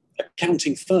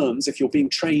 accounting firms, if you're being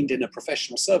trained in a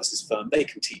professional services firm, they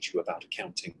can teach you about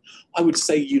accounting. I would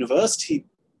say university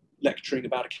lecturing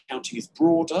about accounting is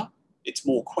broader. It's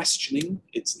more questioning.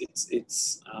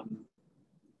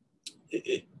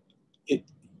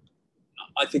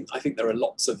 I think there are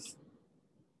lots of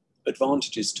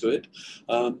advantages to it.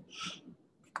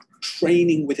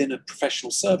 Training within a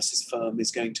professional services firm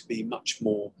is going to be much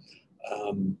more.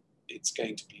 It's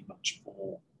going to be much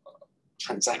more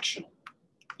transactional.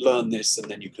 Learn this, and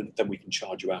then we can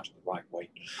charge you out at the right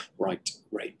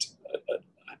rate.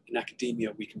 In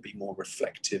academia, we can be more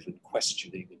reflective and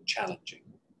questioning and challenging.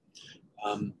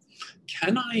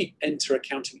 Can I enter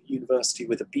accounting at university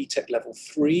with a BTEC level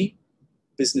 3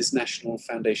 Business National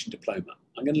Foundation diploma?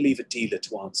 I'm going to leave Adila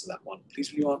to answer that one.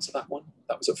 Please, will you answer that one?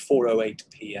 That was at 4:08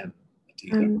 p.m.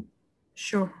 Adila.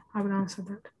 Sure, I will answer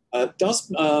that. I'm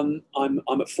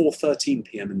at 4:13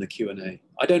 p.m. in the Q&A.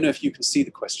 I don't know if you can see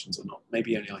the questions or not.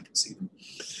 Maybe only I can see them.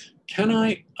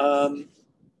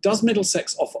 Does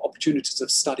Middlesex offer opportunities of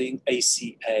studying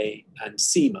ACA and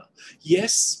CIMA?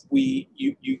 Yes,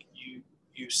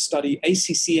 you study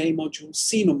ACCA modules,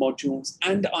 CIMA modules,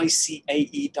 and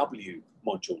ICAEW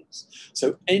modules.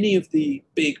 So any of the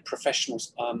big professional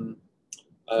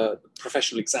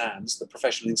exams, the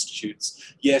professional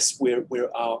institutes, yes, a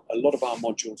lot of our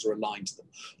modules are aligned to them.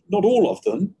 Not all of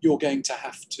them. You're going to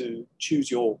have to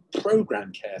choose your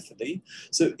program carefully.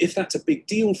 So if that's a big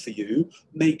deal for you,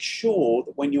 make sure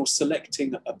that when you're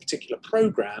selecting a particular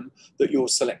program, that you're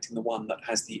selecting the one that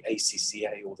has the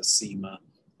ACCA or the CIMA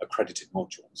accredited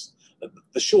modules.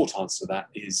 The short answer to that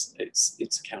is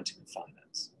it's accounting and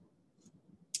finance.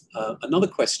 Another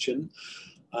question.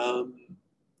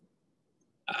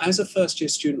 As a first-year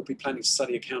student, we'll be planning to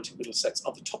study accounting Middlesex.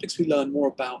 Are the topics we learn more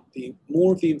of the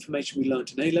information we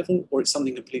learned in A-level, or it's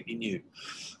something completely new?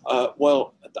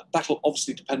 Well, that'll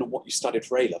obviously depend on what you studied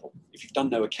for A-level. If you've done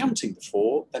no accounting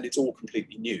before, then it's all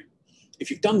completely new.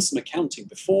 If you've done some accounting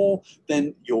before,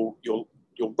 then you'll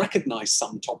recognise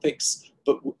some topics,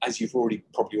 but as you've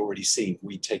probably already seen,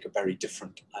 we take a very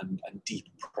different and deep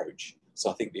approach. So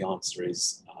I think the answer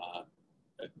is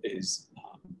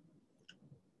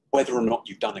whether or not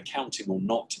you've done accounting or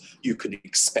not, you can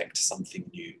expect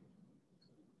something new.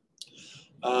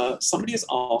 Somebody has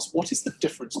asked, what is the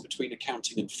difference between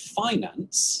accounting and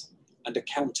finance and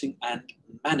accounting and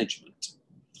management?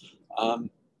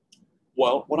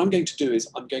 Well, what I'm going to do is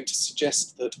I'm going to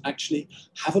suggest that actually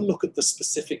have a look at the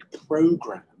specific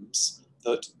programs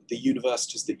that the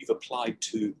universities that you've applied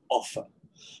to offer,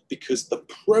 because the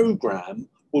program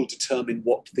will determine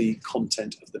what the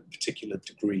content of the particular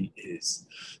degree is.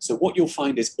 So what you'll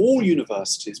find is all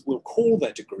universities will call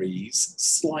their degrees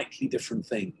slightly different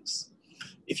things.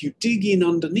 If you dig in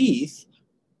underneath,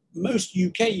 most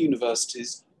UK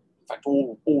universities, in fact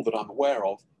all that I'm aware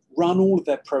of, run all of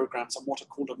their programs on what are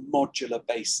called a modular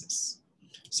basis.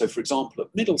 So for example,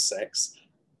 at Middlesex,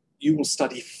 you will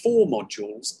study 4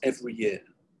 modules every year.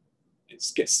 It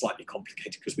gets slightly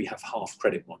complicated because we have half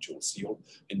credit modules. So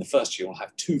in the first year, you'll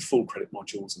have 2 full credit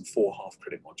modules and 4 half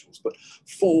credit modules, but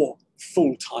 4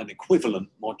 full-time equivalent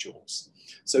modules.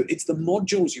 So it's the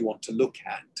modules you want to look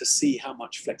at to see how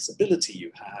much flexibility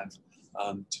you have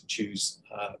to choose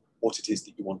what it is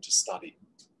that you want to study.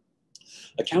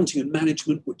 Accounting and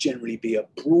management would generally be a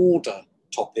broader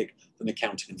topic than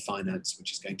accounting and finance,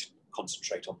 which is going to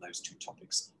concentrate on those 2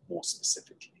 topics more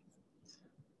specifically.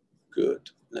 Good.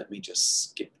 Let me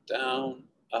just skip down.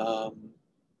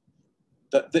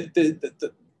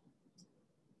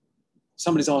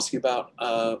 Somebody's asking about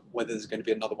whether there's going to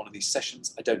be another one of these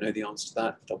sessions. I don't know the answer to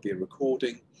that. There'll be a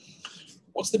recording.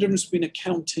 What's the difference between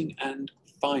accounting and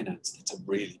finance? That's a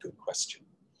really good question.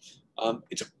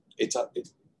 It's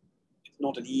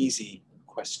not an easy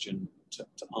question to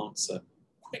answer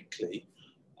quickly.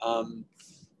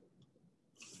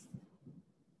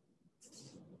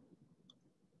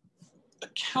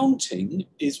 Accounting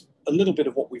is a little bit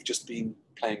of what we've just been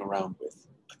playing around with.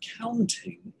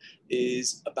 Accounting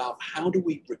is about how do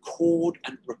we record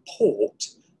and report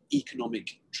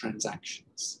economic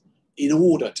transactions in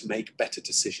order to make better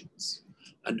decisions.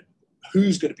 And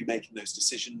who's going to be making those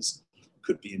decisions?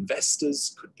 Could be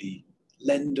investors, could be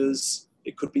lenders,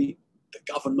 it could be the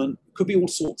government, it could be all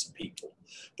sorts of people.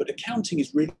 But accounting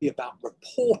is really about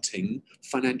reporting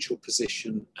financial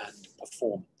position and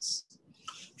performance.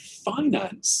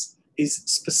 Finance is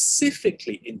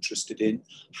specifically interested in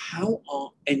how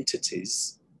are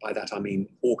entities, by that I mean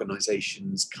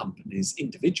organizations, companies,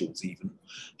 individuals even,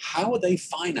 how are they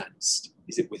financed?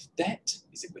 Is it with debt?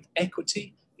 Is it with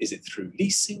equity? Is it through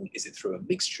leasing? Is it through a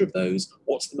mixture of those?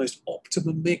 What's the most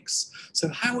optimum mix? So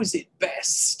how is it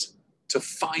best to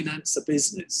finance a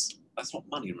business? That's not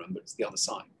money, remember, it's the other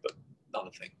side, but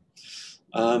another thing.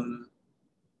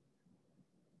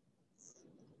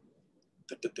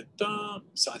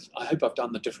 So I hope I've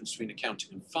done the difference between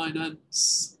accounting and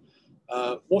finance.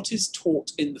 What is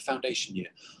taught in the foundation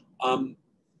year?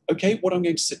 Okay, what I'm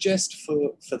going to suggest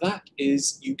for that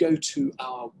is you go to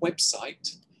our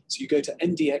website. So you go to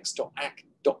ndx.ac.uk.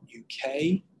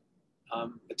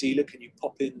 Adela, can you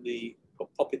pop in the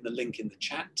link in the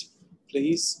chat,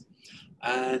 please?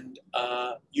 And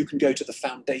you can go to the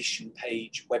foundation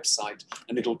page website,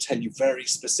 and it'll tell you very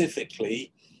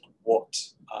specifically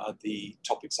what the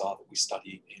topics are that we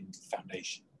study in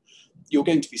foundation. You're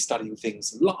going to be studying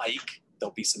things like,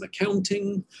 there'll be some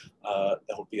accounting,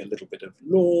 there'll be a little bit of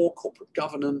law, corporate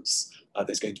governance,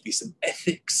 there's going to be some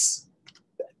ethics.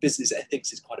 Business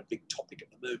ethics is quite a big topic at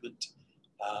the moment.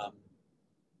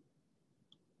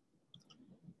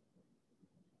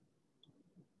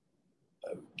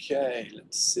 Okay,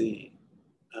 let's see.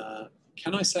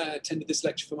 Can I say I attended this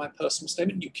lecture for my personal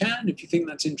statement? You can, if you think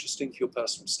that's interesting for your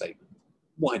personal statement.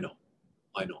 Why not?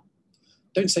 Why not?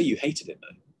 Don't say you hated it,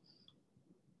 though.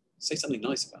 Say something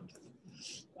nice about it.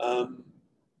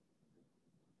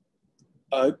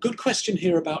 Good question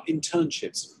here about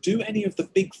internships. Do any of the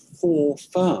big 4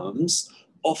 firms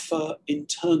offer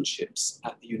internships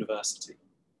at the university?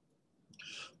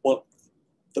 Well,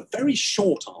 the very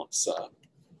short answer,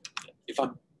 if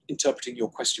I'm interpreting your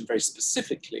question very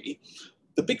specifically,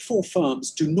 the big 4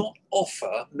 firms do not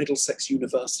offer Middlesex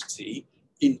University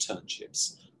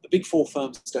internships. The big 4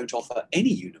 firms don't offer any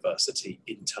university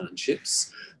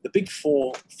internships. The big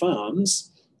 4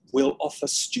 firms will offer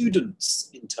students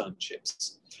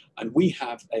internships. And we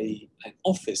have an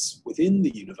office within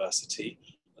the university,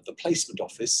 the placement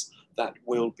office, that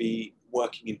will be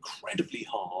working incredibly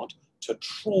hard to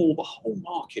trawl the whole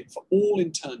market for all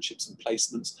internships and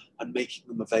placements and making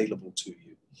them available to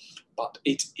you. But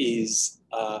it is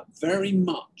very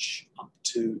much up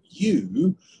to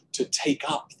you to take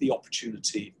up the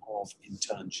opportunity of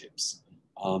internships.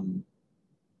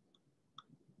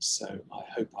 So I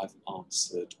hope I've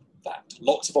answered that.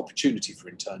 Lots of opportunity for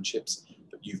internships,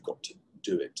 but you've got to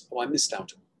do it. Oh, I missed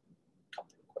out a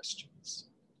couple of questions.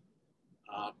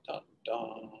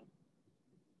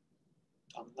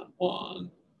 Done that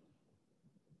one.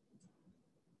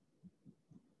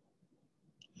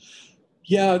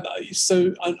 Yeah,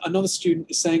 so another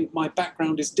student is saying, my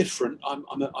background is different.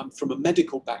 I'm from a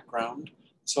medical background,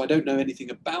 so I don't know anything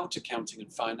about accounting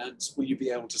and finance. Will you be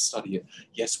able to study it?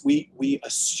 Yes, we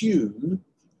assume,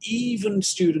 even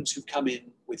students who come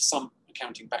in with some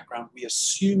accounting background, we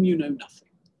assume you know nothing.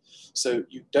 So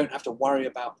you don't have to worry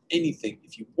about anything.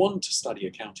 If you want to study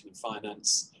accounting and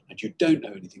finance and you don't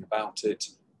know anything about it,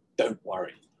 don't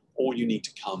worry. All you need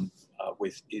to come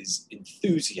with is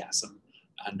enthusiasm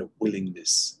and a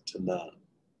willingness to learn.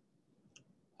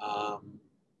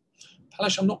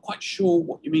 Palash, I'm not quite sure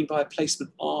what you mean by a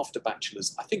placement after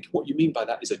bachelor's. I think what you mean by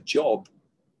that is a job.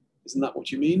 Isn't that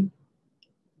what you mean?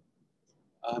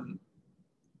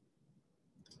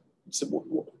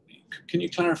 Can you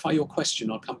clarify your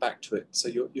question? I'll come back to it. So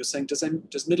you're saying,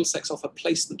 does Middlesex offer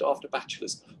placement after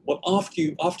bachelor's? Well, after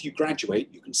you graduate,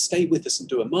 you can stay with us and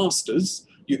do a master's.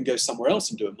 You can go somewhere else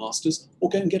and do a master's, or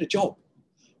go and get a job.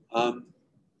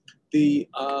 The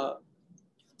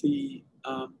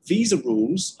visa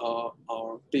rules are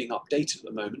being updated at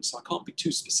the moment, so I can't be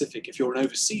too specific if you're an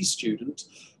overseas student,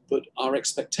 but our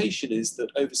expectation is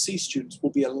that overseas students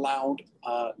will be allowed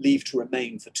leave to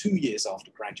remain for 2 years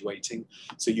after graduating,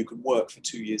 so you can work for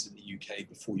 2 years in the UK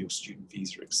before your student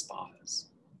visa expires.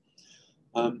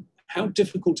 How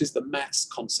difficult is the maths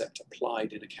concept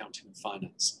applied in accounting and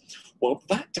finance? Well,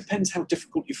 that depends how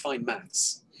difficult you find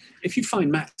maths. If you find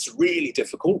maths really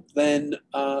difficult, then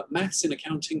maths in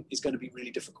accounting is going to be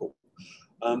really difficult.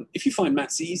 If you find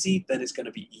maths easy, then it's going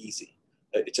to be easy.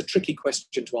 It's a tricky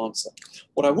question to answer.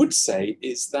 What I would say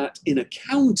is that in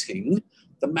accounting,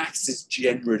 the maths is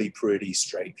generally pretty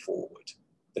straightforward.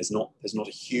 There's not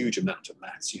a huge amount of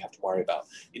maths you have to worry about.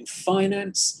 In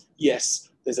finance, yes,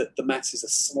 the maths is a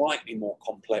slightly more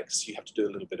complex. You have to do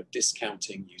a little bit of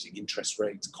discounting using interest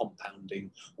rates,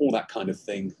 compounding, all that kind of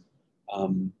thing.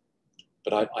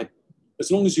 But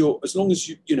as long as you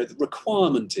the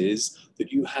requirement is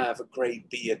that you have a grade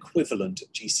B equivalent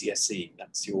at GCSE.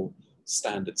 That's your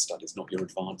standard studies, not your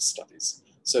advanced studies.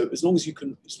 So as long as you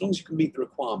can meet the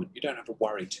requirement, you don't have to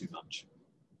worry too much.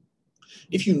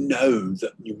 If you know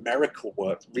that numerical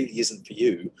work really isn't for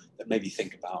you, then maybe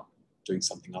think about doing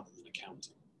something other than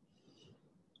accounting.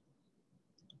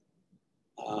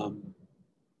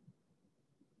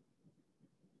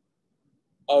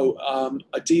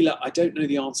 Adila, I don't know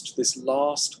the answer to this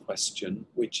last question,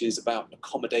 which is about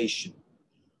accommodation.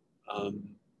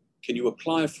 Can you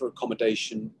apply for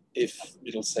accommodation if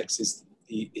Middlesex is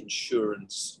the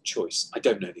insurance choice? I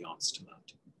don't know the answer to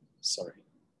that. Sorry.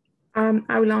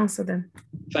 I will answer them.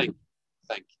 Thank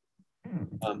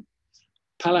you.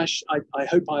 Palash, I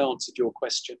hope I answered your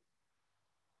question.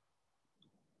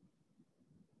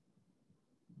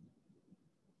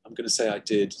 I'm going to say I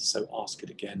did, so ask it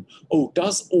again. Oh,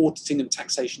 does auditing and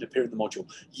taxation appear in the module?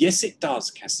 Yes, it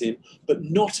does, Kasim, but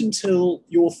not until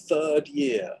your third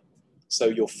year. So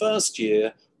your first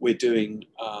year, we're doing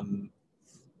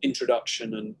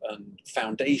introduction and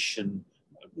foundation,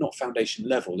 not foundation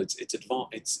level. It's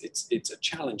a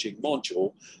challenging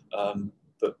module,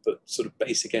 but sort of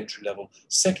basic entry level.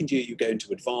 Second year, you go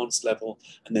into advanced level,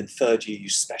 and then third year, you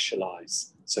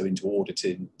specialize. So into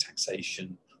auditing,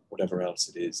 taxation, whatever else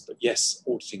it is. But yes,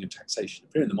 auditing and taxation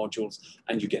appear in the modules,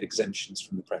 and you get exemptions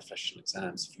from the professional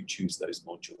exams if you choose those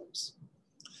modules.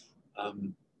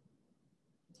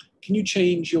 Can you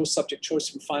change your subject choice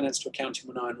from finance to accounting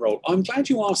when I enroll? I'm glad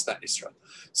you asked that, Isra.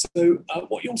 So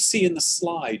what you'll see in the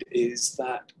slide is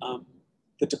that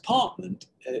the department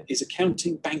is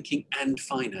accounting, banking, and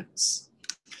finance.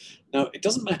 Now, it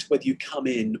doesn't matter whether you come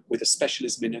in with a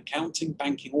specialism in accounting,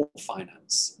 banking, or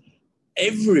finance.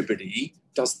 Everybody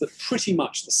does pretty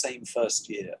much the same first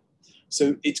year.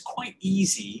 So it's quite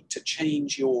easy to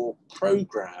change your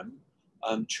program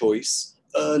choice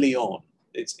early on.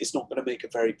 It's not going to make a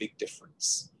very big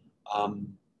difference.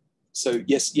 So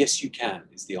yes, you can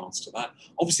is the answer to that.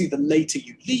 Obviously, the later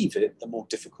you leave it, the more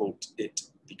difficult it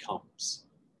becomes.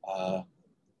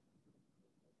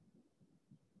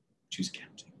 Choose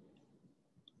accounting.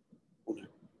 Oh no,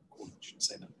 I shouldn't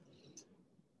say that.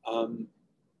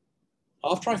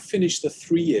 After I finish the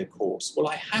 3-year course, will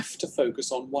I have to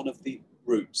focus on one of the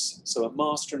routes? So a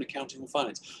master in accounting or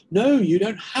finance? No, you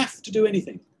don't have to do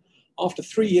anything. After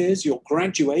 3 years, you'll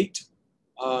graduate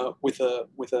with a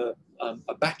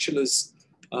bachelor's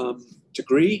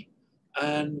degree,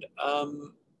 and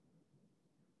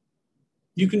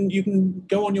you can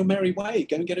go on your merry way,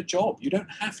 go and get a job. You don't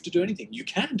have to do anything. You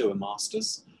can do a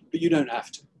master's, but you don't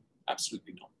have to.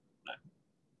 Absolutely not.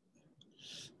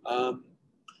 No.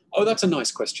 Oh, that's a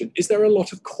nice question. Is there a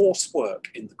lot of coursework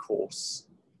in the course?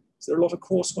 Is there a lot of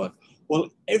coursework? Well,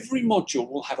 every module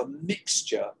will have a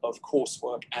mixture of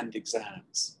coursework and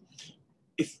exams.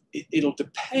 It'll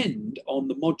depend on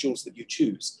the modules that you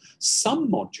choose. Some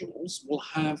modules will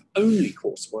have only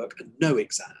coursework and no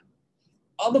exam.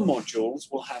 Other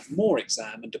modules will have more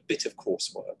exam and a bit of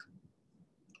coursework.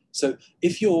 So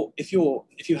if you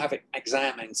have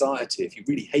exam anxiety, if you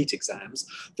really hate exams,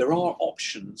 there are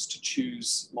options to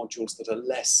choose modules that are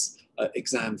less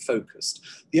exam focused.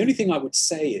 The only thing I would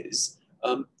say is,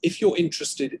 if you're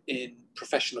interested in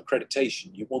professional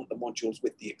accreditation, you want the modules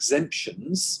with the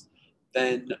exemptions,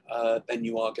 then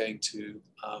you are going to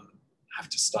have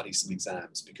to study some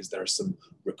exams, because there are some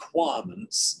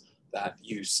requirements that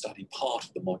you study part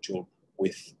of the module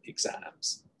with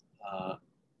exams.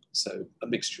 So a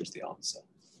mixture is the answer.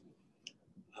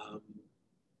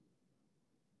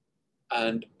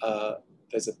 And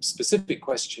there's a specific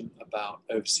question about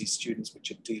overseas students,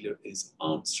 which Adila is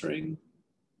answering.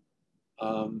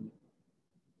 Oh,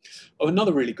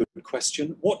 another really good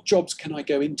question. What jobs can I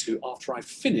go into after I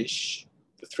finish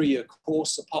the 3-year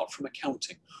course apart from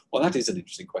accounting? Well, that is an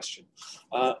interesting question.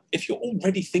 If you're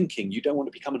already thinking you don't want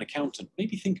to become an accountant,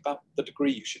 maybe think about the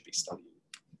degree you should be studying.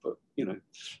 But, you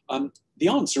know, the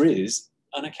answer is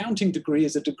an accounting degree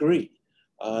is a degree.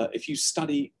 If you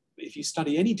study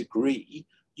any degree,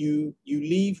 you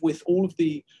leave with all of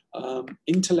the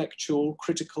intellectual,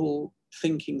 critical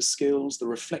thinking skills, the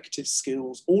reflective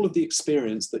skills, all of the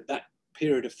experience that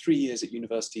period of 3 years at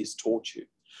university has taught you.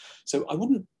 So I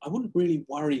wouldn't really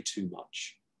worry too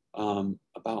much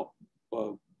about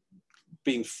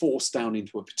being forced down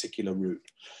into a particular route.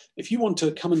 If you want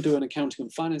to come and do an accounting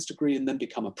and finance degree and then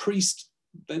become a priest,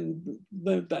 then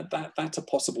that's a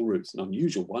possible route. It's an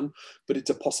unusual one, but it's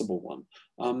a possible one.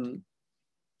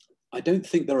 I don't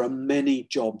think there are many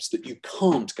jobs that you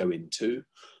can't go into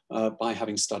by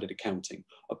having studied accounting,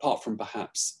 apart from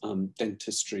perhaps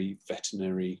dentistry,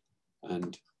 veterinary,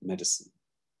 and medicine.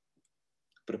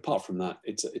 But apart from that,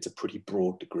 it's a pretty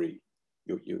broad degree.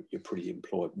 You're pretty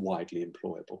widely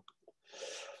employable.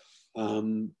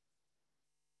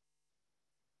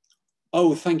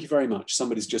 Oh, thank you very much.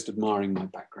 Somebody's just admiring my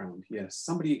background. Yes,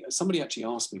 somebody actually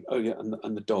asked me. Oh yeah,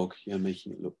 and the dog, yeah,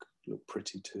 making it look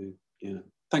pretty too. Yeah,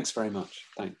 thanks very much.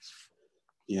 Thanks.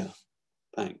 Yeah,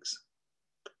 thanks.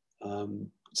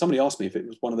 Somebody asked me if it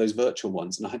was one of those virtual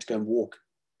ones, and I had to go and walk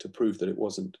to prove that it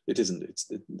wasn't. It isn't.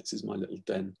 This is my little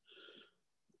den.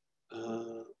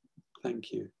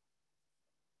 Thank you.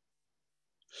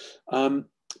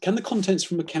 Can the contents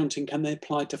from accounting, can they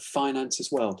apply to finance as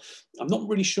well? I'm not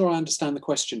really sure I understand the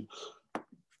question.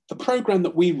 The program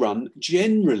that we run,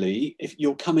 generally, if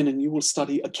you'll come in and you will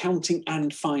study accounting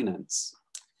and finance.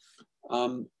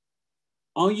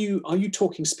 Are you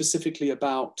talking specifically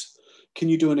about, can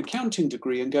you do an accounting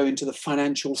degree and go into the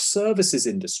financial services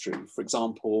industry, for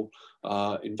example,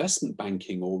 investment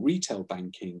banking or retail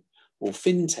banking or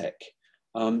fintech?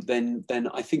 Then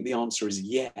I think the answer is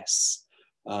yes.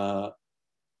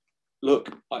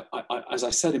 Look, as I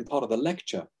said in part of the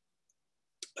lecture,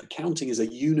 accounting is a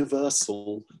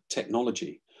universal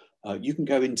technology. You can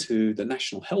go into the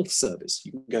National Health Service,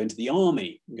 you can go into the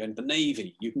Army, you can go into the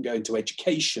Navy, you can go into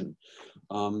education.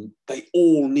 They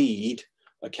all need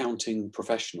accounting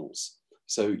professionals.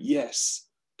 So yes,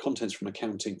 contents from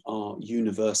accounting are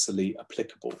universally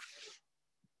applicable.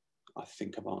 I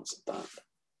think I've answered that.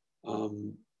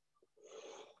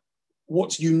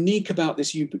 What's unique about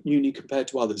this uni compared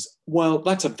to others? Well,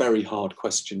 that's a very hard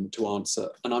question to answer,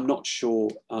 and I'm not sure.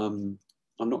 I'm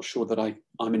not sure that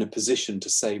I'm in a position to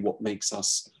say what makes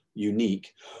us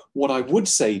unique. What I would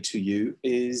say to you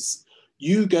is,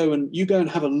 you go and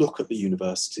have a look at the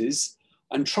universities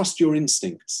and trust your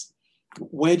instincts.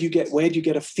 Where do you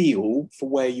get a feel for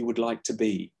where you would like to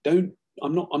be? I'm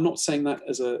not saying that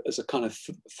as a kind of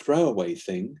throwaway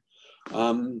thing.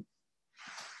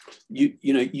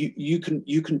 You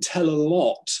can tell a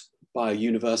lot by a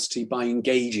university by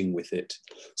engaging with it.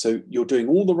 So you're doing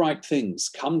all the right things.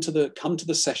 Come to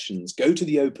the sessions, go to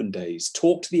the open days,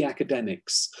 talk to the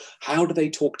academics. How do they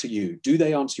talk to you? Do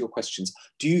they answer your questions?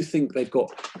 Do you think they've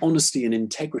got honesty and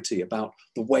integrity about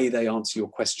the way they answer your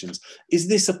questions? Is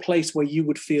this a place where you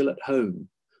would feel at home?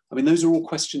 I mean, those are all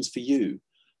questions for you.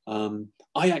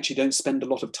 I actually don't spend a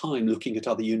lot of time looking at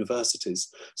other universities,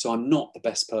 so I'm not the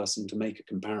best person to make a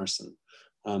comparison.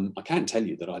 I can tell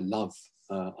you that I love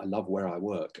where I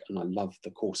work and I love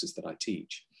the courses that I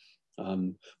teach,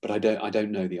 but I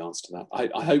don't know the answer to that.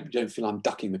 I hope you don't feel I'm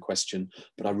ducking the question,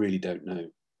 but I really don't know.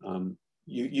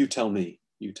 You tell me.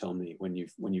 You tell me when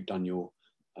you've done your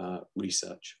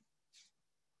research.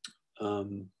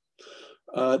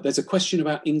 There's a question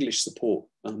about English support,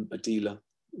 Adila.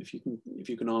 If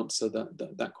you can answer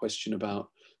that question about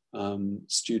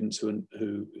students who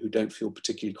don't feel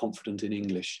particularly confident in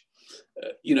English.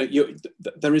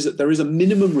 There is a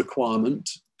minimum requirement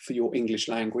for your English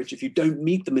language. If you don't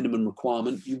meet the minimum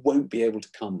requirement, you won't be able to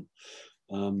come.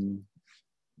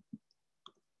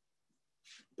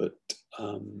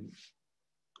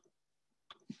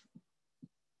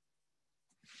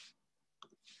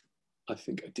 I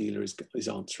think Adila is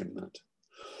answering that.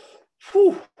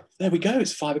 Whew, there we go,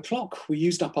 it's 5 o'clock. We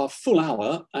used up our full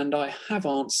hour and I have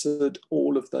answered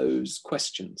all of those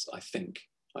questions, I think.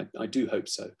 I do hope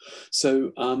so.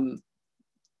 So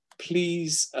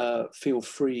please feel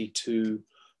free to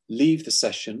leave the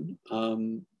session.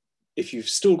 If you've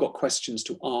still got questions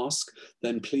to ask,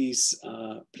 then please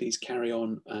carry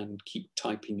on and keep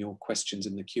typing your questions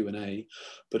in the Q&A.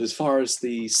 But as far as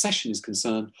the session is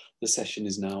concerned, the session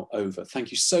is now over.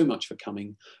 Thank you so much for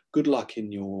coming. Good luck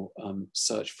in your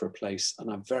search for a place. And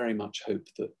I very much hope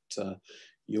that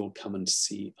you'll come and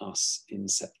see us in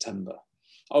September.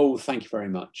 Oh, thank you very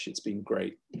much. It's been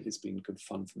great. It's been good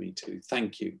fun for me too.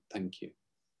 Thank you. Thank you.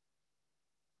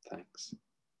 Thanks.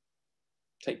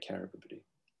 Take care, everybody.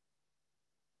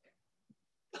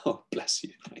 Oh, bless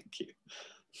you. Thank you.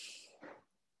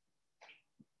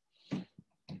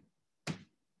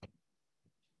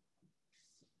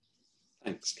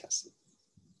 Thanks, Cassie.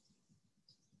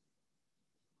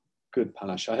 Good,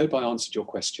 Palash. I hope I answered your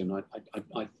question. I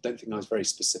don't think I was very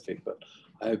specific, but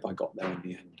I hope I got there in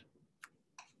the end.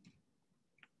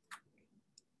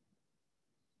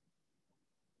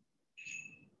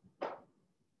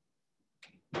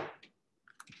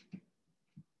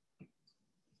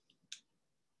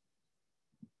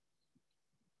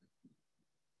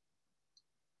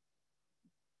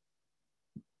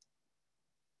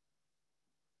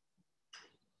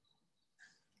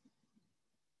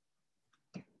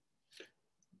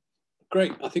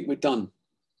 Great, I think we're done.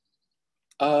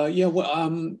 Yeah,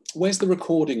 well, where's the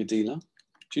recording, Adila?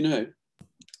 Do you know?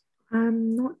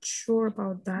 I'm not sure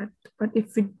about that, but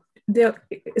if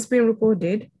it's being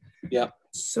recorded. Yeah.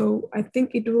 So I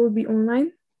think it will be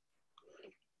online.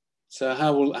 So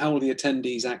how will the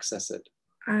attendees access it?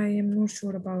 I am not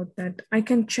sure about that. I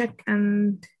can check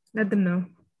and let them know.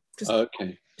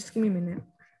 Okay. Just give me a minute.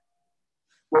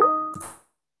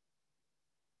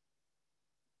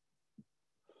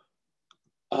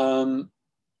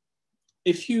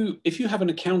 If you have an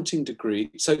accounting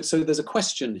degree, so there's a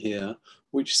question here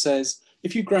which says,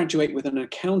 if you graduate with an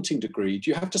accounting degree, do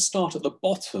you have to start at the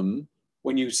bottom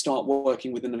when you start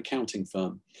working within an accounting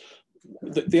firm?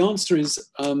 The answer is,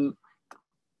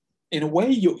 in a way,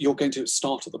 you're going to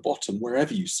start at the bottom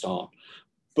wherever you start.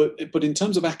 But in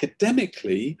terms of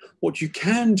academically, what you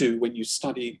can do when you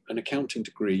study an accounting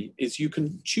degree is you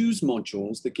can choose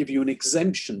modules that give you an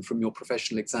exemption from your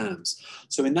professional exams.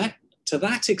 So to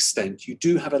that extent, you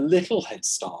do have a little head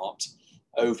start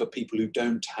over people who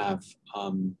don't have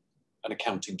an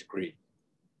accounting degree.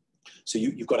 So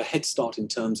you've got a head start in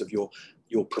terms of your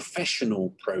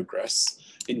professional progress.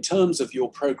 In terms of your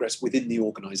progress within the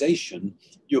organization,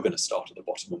 you're going to start at the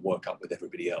bottom and work up with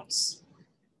everybody else.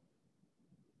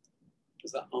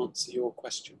 Does that answer your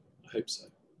question? I hope so.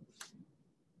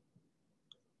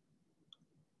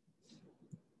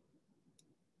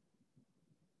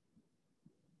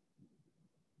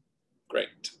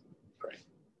 Great, great.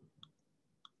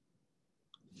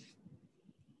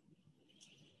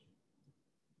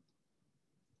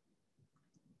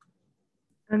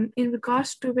 In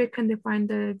regards to where can they find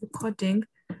the recording,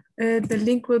 the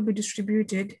link will be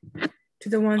distributed to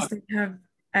the ones that have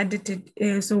edited.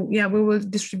 So yeah, we will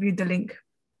distribute the link.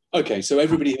 Okay, so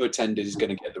everybody who attended is going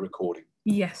to get the recording.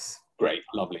 Yes. Great,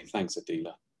 lovely. Thanks,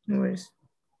 Adila. No worries.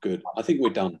 Good. I think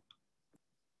we're done.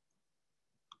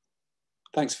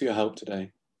 Thanks for your help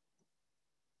today.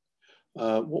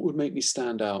 What would make me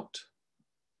stand out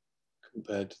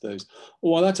compared to those?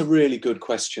 Well, that's a really good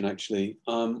question, actually.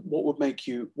 What would make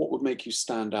you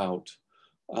stand out?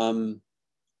 Well,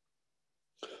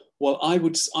 I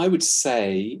would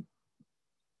say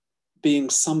being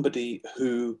somebody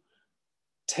who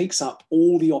takes up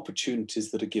all the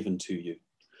opportunities that are given to you.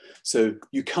 So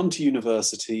you come to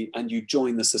university and you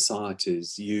join the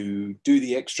societies, you do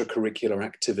the extracurricular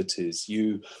activities,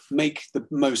 you make the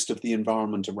most of the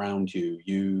environment around you,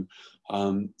 you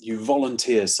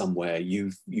volunteer somewhere,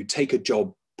 you take a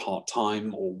job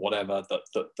part-time or whatever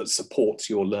that supports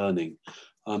your learning.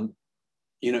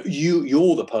 You know,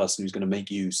 you're the person who's going to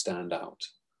make you stand out.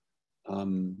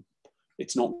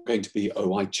 It's not going to be,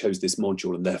 oh, I chose this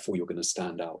module and therefore you're going to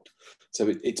stand out.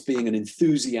 So it's being an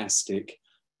enthusiastic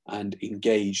and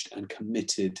engaged and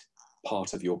committed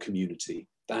part of your community.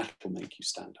 That will make you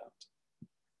stand out.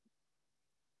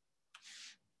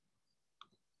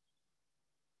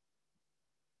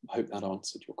 I hope that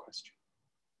answered your question.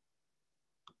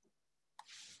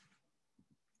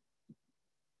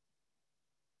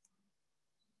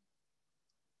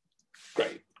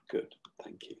 Great, good,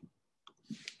 thank you.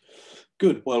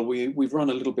 Good, well, we've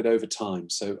run a little bit over time,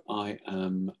 so I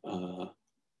am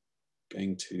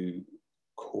going to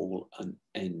call an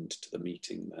end to the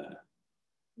meeting there.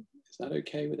 Is that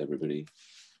okay with everybody?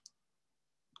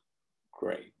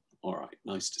 Great, all right,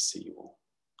 nice to see you all.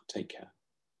 Take care.